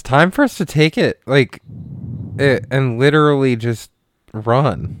 Yeah, it's time for us to take it, and literally just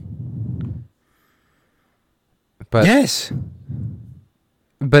run. But yes.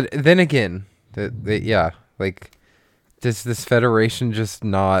 But then again, does this federation just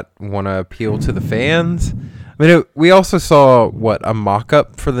not want to appeal to the fans? I mean, we also saw, a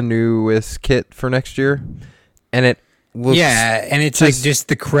mock-up for the newest kit for next year, and it looks... Yeah, and it's like just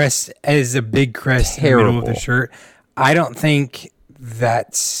the crest as a big crest in the middle of the shirt. I don't think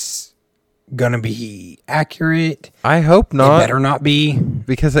that's going to be accurate. I hope not. It better not be.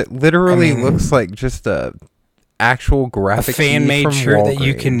 Because it literally looks like just a actual graphic fan-made shirt that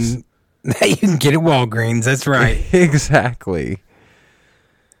you can get at Walgreens. That's right. Exactly.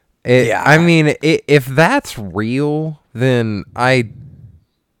 I mean, if that's real, then I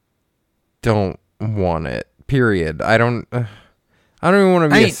don't want it. Period. I don't even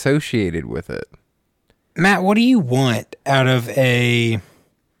want to be associated with it. Matt, what do you want out of a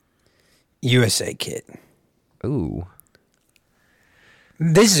USA kit? Ooh.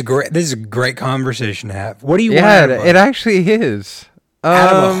 This is great. This is a great conversation to have. What do you want? Yeah, it actually is.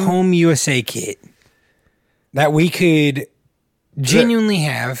 Out of a home USA kit that we could genuinely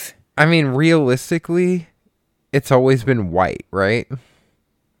have. I mean, realistically, it's always been white, right?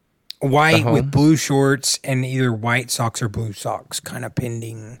 White with blue shorts and either white socks or blue socks, kind of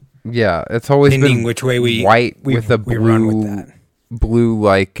pending. Yeah, it's always been which way we white with a blue, run with that. Blue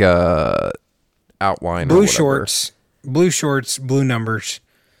outline. Blue shorts, blue numbers,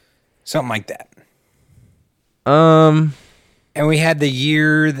 something like that. And we had the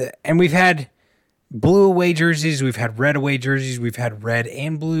year and we've had blue away jerseys, we've had red away jerseys, we've had red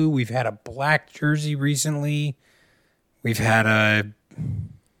and blue, we've had a black jersey recently, we've had a.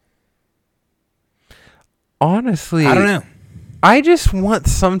 Honestly, I don't know. I just want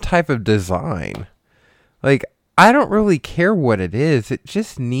some type of design. I don't really care what it is. It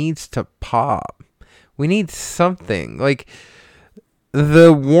just needs to pop. We need something.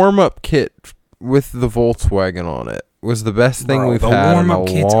 The warm-up kit with the Volkswagen on it was the best thing we've had in a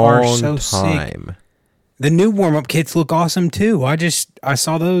long time. Sick. The new warm-up kits look awesome too. I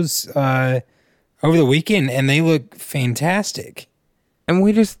saw those over the weekend, and they look fantastic. And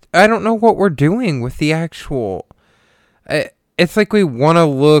I don't know what we're doing with the actual. It's like we want to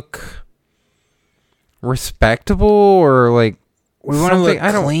look respectable or like we want to look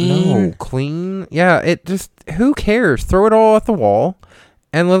I don't clean. know, clean. Yeah, it just who cares? Throw it all at the wall,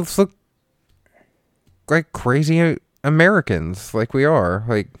 and let's look like crazy Americans, like we are.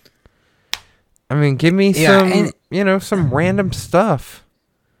 Like, I mean, give me some random stuff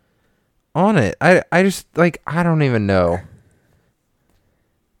on it. I just like I don't even know.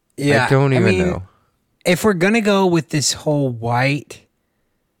 Yeah, I don't even know. If we're gonna go with this whole white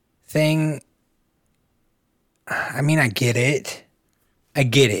thing, I mean, I get it.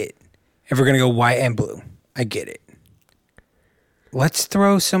 If we're gonna go white and blue, I get it. Let's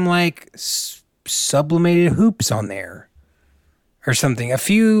throw some like sublimated hoops on there or something. A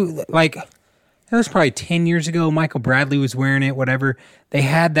few, like, it was probably 10 years ago. Michael Bradley was wearing it, whatever. They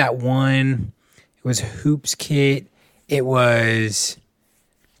had that one. It was hoops kit. It was.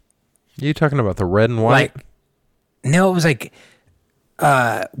 You talking about the red and white? No, it was like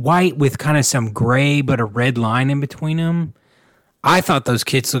white with kind of some gray, but a red line in between them. I thought those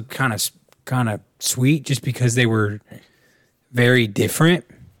kits looked kind of sweet just because they were very different.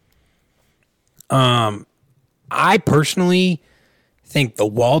 I personally think the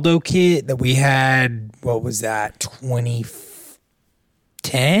Waldo kit that we had, what was that,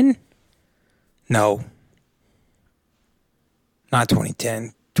 2010? No. Not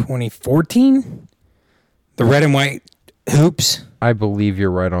 2010. 2014? The red and white hoops? I believe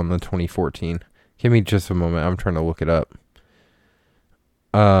you're right on the 2014. Give me just a moment. I'm trying to look it up.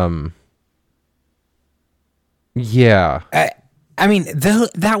 Yeah. I mean,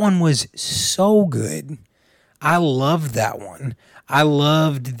 that one was so good. I loved that one. I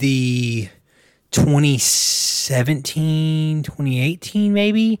loved the 2017, 2018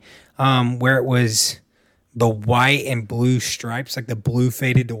 maybe, where it was the white and blue stripes, like the blue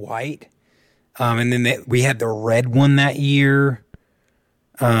faded to white. And then we had the red one that year.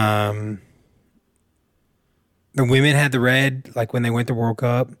 The women had the red, like when they went to World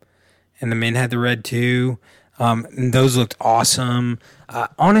Cup, and the men had the red too. And those looked awesome.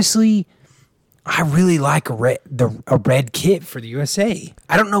 Honestly, I really like a red kit for the USA.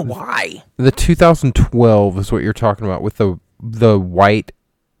 I don't know why. The 2012 is what you're talking about with the white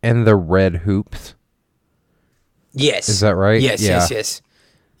and the red hoops. Yes. Is that right? Yes, yeah.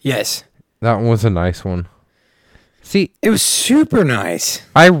 Yes. That one was a nice one. See, it was super nice.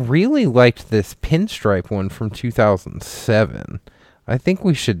 I really liked this pinstripe one from 2007. I think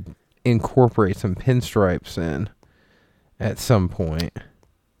we should incorporate some pinstripes in at some point.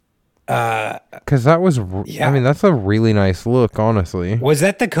 Because that was, I mean, that's a really nice look, honestly. Was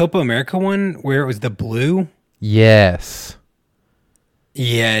that the Copa America one where it was the blue? Yes.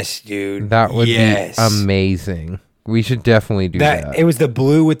 Yes, dude. That would be amazing. We should definitely do that. It was the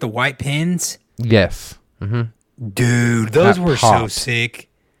blue with the white pins? Yes. Mm-hmm. Dude, those were so sick.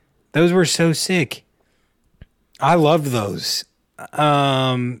 Those were so sick. I loved those.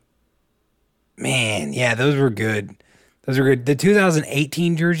 Man, yeah, those were good. Those were good. The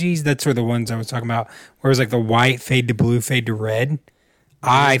 2018 jerseys, that's were the ones I was talking about, where it was like the white fade to blue, fade to red.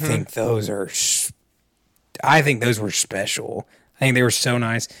 I think those were special. I think they were so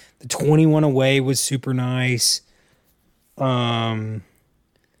nice. The 21 away was super nice. Or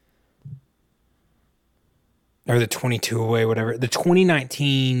the 22 away, whatever. The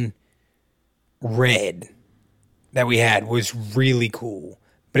 2019 red that we had was really cool.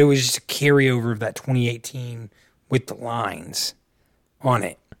 But it was just a carryover of that 2018 with the lines on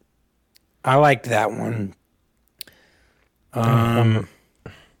it. I liked that one.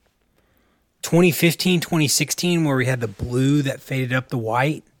 2015, 2016, where we had the blue that faded up the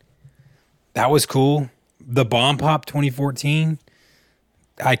white. That was cool. The Bomb Pop 2014.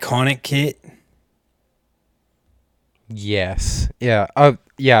 Iconic kit. Yes. Yeah.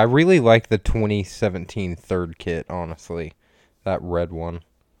 Yeah, I really like the 2017 third kit, honestly. That red one.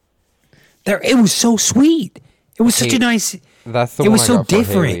 It was so sweet. It was such a nice. That's the one. It was I so got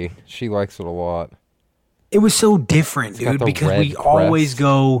different. Haley. She likes it a lot. It was so different, dude, because we always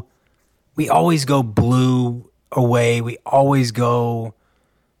go blue away. We always go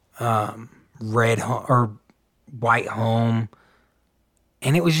red or white home.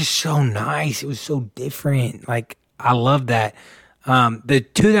 And it was just so nice. It was so different. Like, I love that. The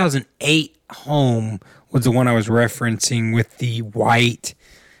 2008 home was the one I was referencing with the white,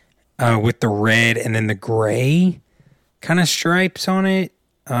 with the red, and then the gray kind of stripes on it.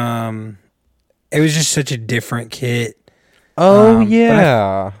 It was just such a different kit. Oh,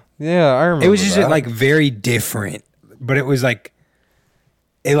 yeah. Yeah, I remember. It was just that. like very different, but it was like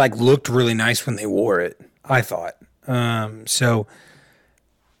it like looked really nice when they wore it, I thought. So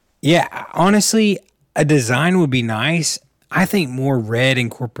yeah, honestly, a design would be nice. I think more red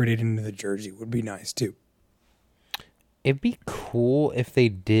incorporated into the jersey would be nice too. It'd be cool if they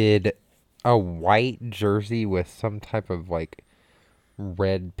did a white jersey with some type of like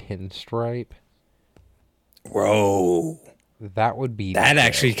red pinstripe. Bro, That would be that dope.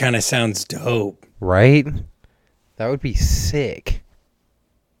 actually kind of sounds dope. Right? That would be sick.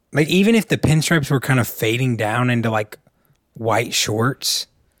 Like even if the pinstripes were kind of fading down into like white shorts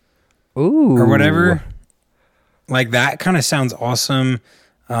Ooh. or whatever, like that kind of sounds awesome.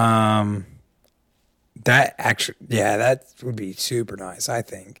 That actually, yeah, that would be super nice, I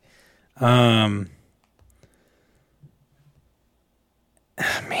think. Man,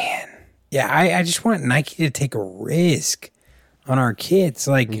 yeah, I just want Nike to take a risk on our kids.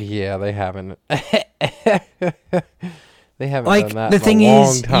 Like, Yeah, they haven't. They haven't like done that the in thing a long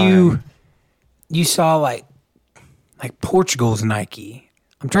is, time. you saw like Portugal's Nike.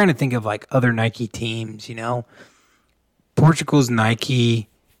 I'm trying to think of like other Nike teams. You know, Portugal's Nike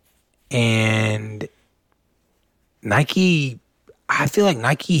and Nike. I feel like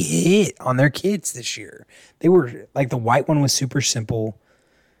Nike hit on their kids this year. They were like the white one was super simple,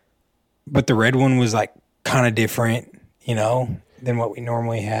 but the red one was like kind of different, you know, than what we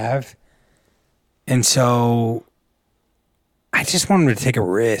normally have. And so I just want them to take a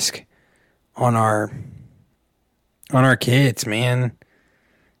risk on our kids, man.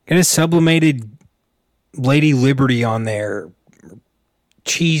 Get a sublimated Lady Liberty on there,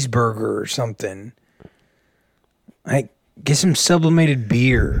 cheeseburger or something. Like get some sublimated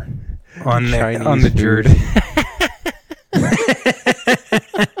beer on there Chinese on the food. jersey.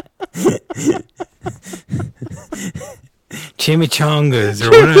 Chimichangas or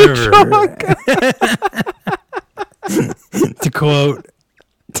whatever. to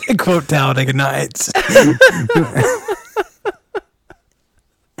quote Talladega Nights.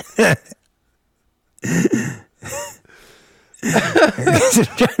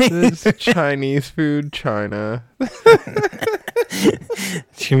 This Chinese food, China.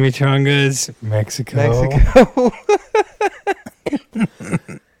 Chimichangas, Mexico.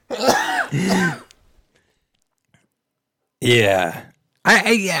 Yeah.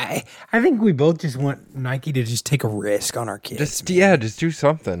 I think we both just want Nike to just take a risk on our kids. Just do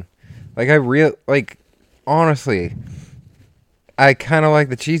something. Like honestly, I kind of like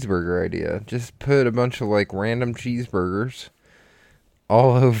the cheeseburger idea. Just put a bunch of like random cheeseburgers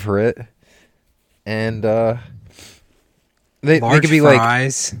all over it, and they could be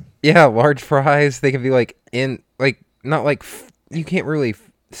fries. Large fries. They could be like in like not like you can't really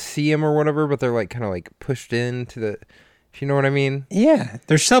see them or whatever, but they're like kind of like pushed into the. If you know what I mean? Yeah,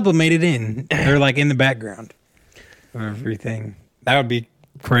 they're sublimated in. They're like in the background of everything. That would be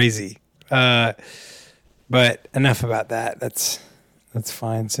crazy. But enough about that. That's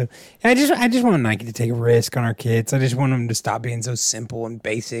fine. So I just want Nike to take a risk on our kids. I just want them to stop being so simple and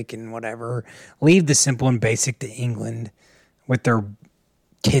basic and whatever. Leave the simple and basic to England with their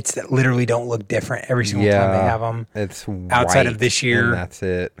kits that literally don't look different every single time they have them. It's outside of this year. And that's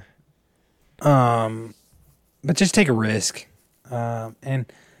it. But just take a risk. And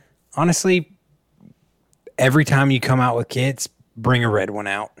honestly, every time you come out with kits, bring a red one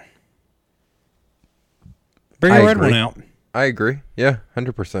out. Bring a red one out. I agree. Yeah,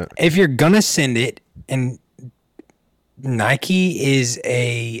 100%. If you're going to send it, and Nike is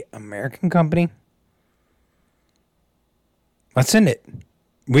a American company, let's send it.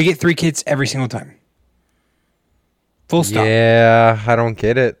 We get 3 kits every single time. Full stop. Yeah, I don't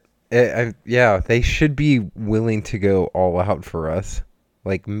get it. They should be willing to go all out for us.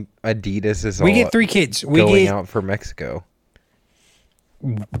 Like Adidas is. We get 3 kits. We going get out for Mexico.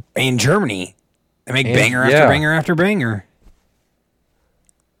 In Germany, they make banger after banger after banger.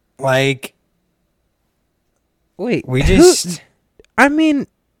 Like, wait, we just. I mean,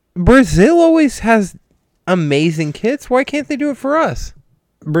 Brazil always has amazing kits. Why can't they do it for us?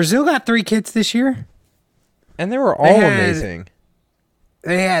 Brazil got 3 kits this year, and they were all amazing.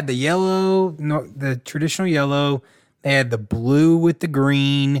 They had the yellow, the traditional yellow. They had the blue with the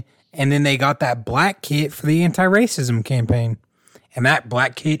green. And then they got that black kit for the anti-racism campaign. And that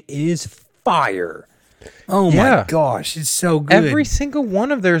black kit is fire. Oh, my gosh. It's so good. Every single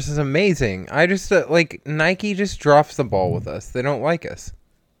one of theirs is amazing. I just, Nike just drops the ball with us. They don't like us.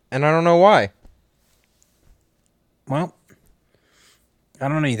 And I don't know why. Well, I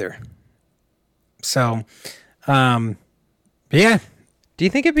don't either. So, yeah. Do you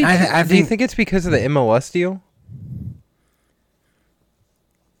think do you think it's because of the MLS deal?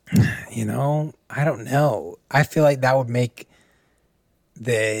 I don't know. I feel like that would make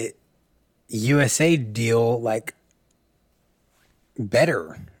the USA deal like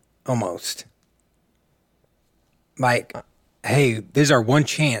better almost. Like, hey, this is our one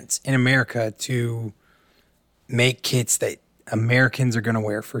chance in America to make kits that Americans are going to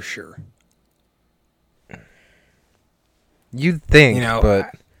wear for sure. You'd think,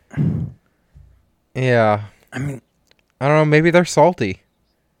 but yeah. I mean, I don't know. Maybe they're salty.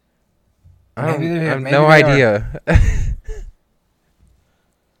 I have no idea.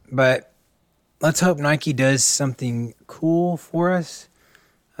 But let's hope Nike does something cool for us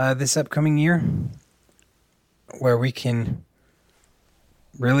this upcoming year, where we can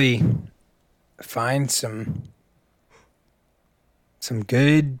really find some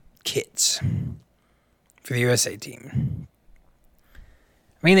good kits for the USA team.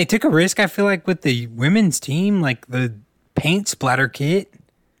 I mean, they took a risk, I feel like, with the women's team, like the paint splatter kit.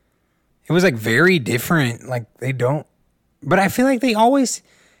 It was like very different. Like they don't, but I feel like they always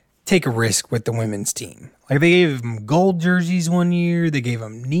take a risk with the women's team. Like they gave them gold jerseys one year. They gave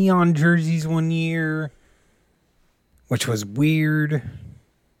them neon jerseys one year, which was weird.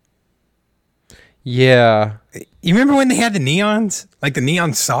 Yeah. You remember when they had the neons? Like the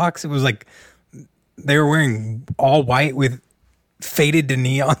neon socks? It was like they were wearing all white with faded to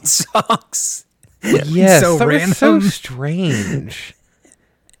neon socks. Yes, so that random. was so strange.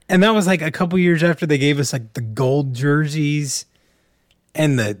 And that was like a couple years after they gave us like the gold jerseys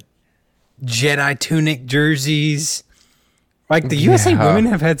and the Jedi tunic jerseys. Like the USA women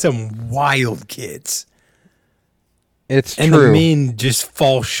have had some wild kits. It's and true. And the men just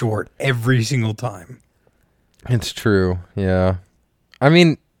fall short every single time. It's true. Yeah. I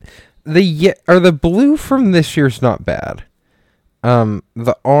mean, the blue from this year's not bad. The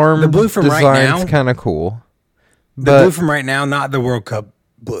blue from design's right now kind of cool. The blue from right now, not the World Cup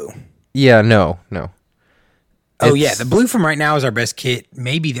blue. Yeah, no. Oh yeah, the blue from right now is our best kit,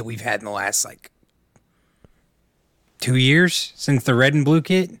 maybe that we've had in the last like 2 years since the red and blue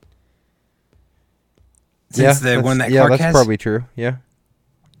kit. Since the one that Clark that's has? probably true. Yeah.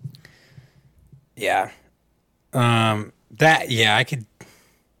 Yeah. I could.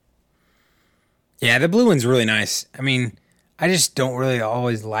 Yeah, the blue one's really nice. I mean, I just don't really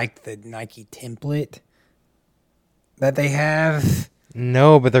always like the Nike template that they have.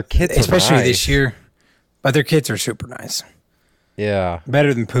 No, but their kits especially are nice. this year. But their kits are super nice. Yeah.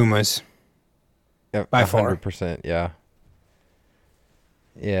 Better than Puma's. By 100%, yeah.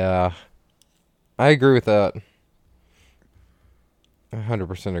 Yeah. I agree with that.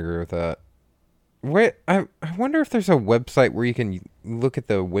 100% agree with that. Wait, I wonder if there's a website where you can look at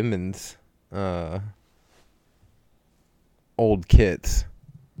the women's old kits.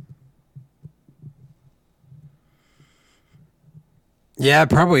 Yeah,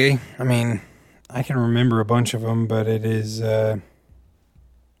 probably. I mean, I can remember a bunch of them, but it is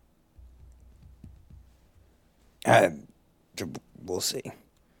we'll see.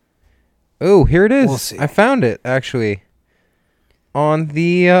 Oh, here it is. We'll see. I found it, actually. On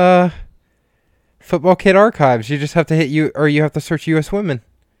the Football Kit Archives. You just have to you have to search U.S. Women.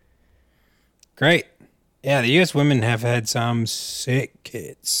 Great. Yeah, the U.S. Women have had some sick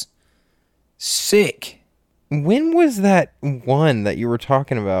kits. Sick. When was that one that you were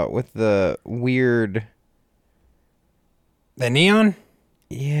talking about with the weird... The neon?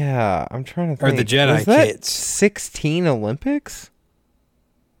 Yeah, I'm trying to think. Or the Jedi was that kits? 16 Olympics?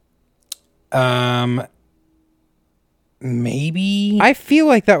 Maybe. I feel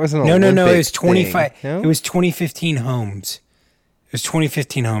like that was an Olympic No. It was 25. thing. No? It was 2015 homes. It was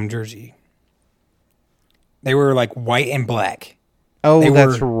 2015 home jersey. They were like white and black. Oh,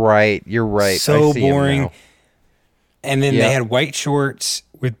 that's right. You're right. So I see boring. now. And then they had white shorts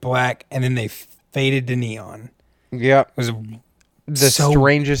with black, and then they faded to neon. Yeah. It was the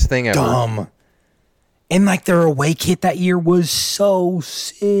strangest thing ever. Dumb. And like their away kit that year was so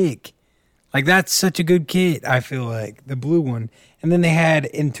sick. Like that's such a good kit, I feel like. The blue one. And then they had,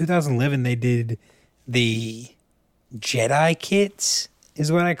 in 2011, they did the Jedi kits,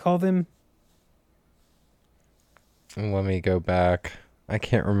 is what I call them. Let me go back. I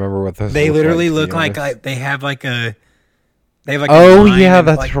can't remember what those. They look literally like, look like they have like a. They have like oh a line yeah,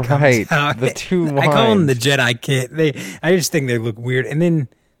 that, that's like, right. Out. The two lines. I call them the Jedi kit. I just think they look weird. And then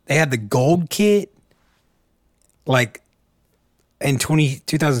they had the gold kit, like in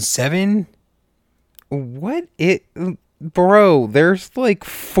 2007. What it, bro? There's like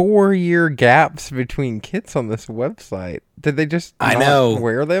 4-year gaps between kits on this website. Did they just I not know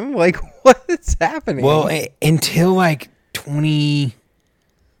wear them? Like what is happening? Well, until like pretty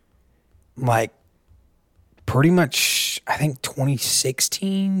much, I think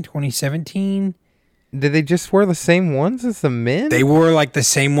 2016, 2017. Did they just wear the same ones as the men? They wore like the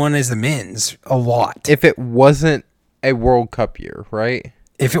same one as the men's a lot. If it wasn't a World Cup year, right?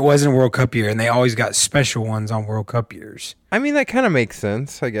 If it wasn't a World Cup year, and they always got special ones on World Cup years. I mean, that kind of makes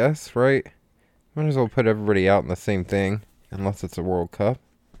sense, I guess, right? Might as well put everybody out in the same thing, unless it's a World Cup.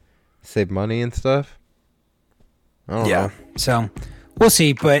 Save money and stuff. I don't know. So, we'll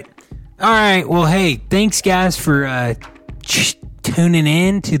see. But, all right. Well, hey, thanks, guys, for tuning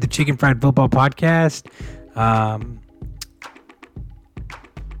in to the Chicken Fried Football Podcast.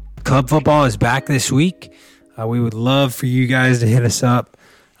 Club football is back this week. We would love for you guys to hit us up,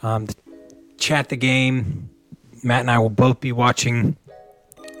 to chat the game. Matt and I will both be watching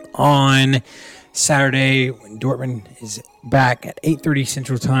on Saturday when Dortmund is back at 8:30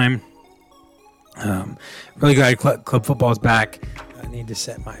 Central Time. Really glad club football is back. I need to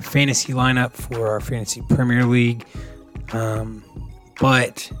set my fantasy lineup for our Fantasy Premier League.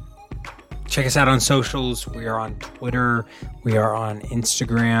 But check us out on socials. We are on Twitter. We are on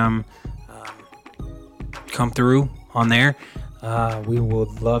Instagram. Come through on there. We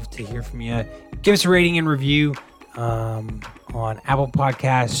would love to hear from you. Give us a rating and review on Apple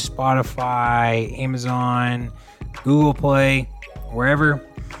Podcasts, Spotify, Amazon, Google Play, wherever.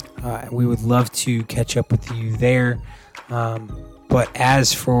 We would love to catch up with you there. But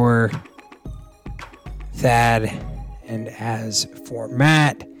as for Thad and as for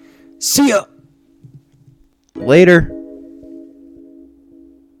Matt, see ya! Later.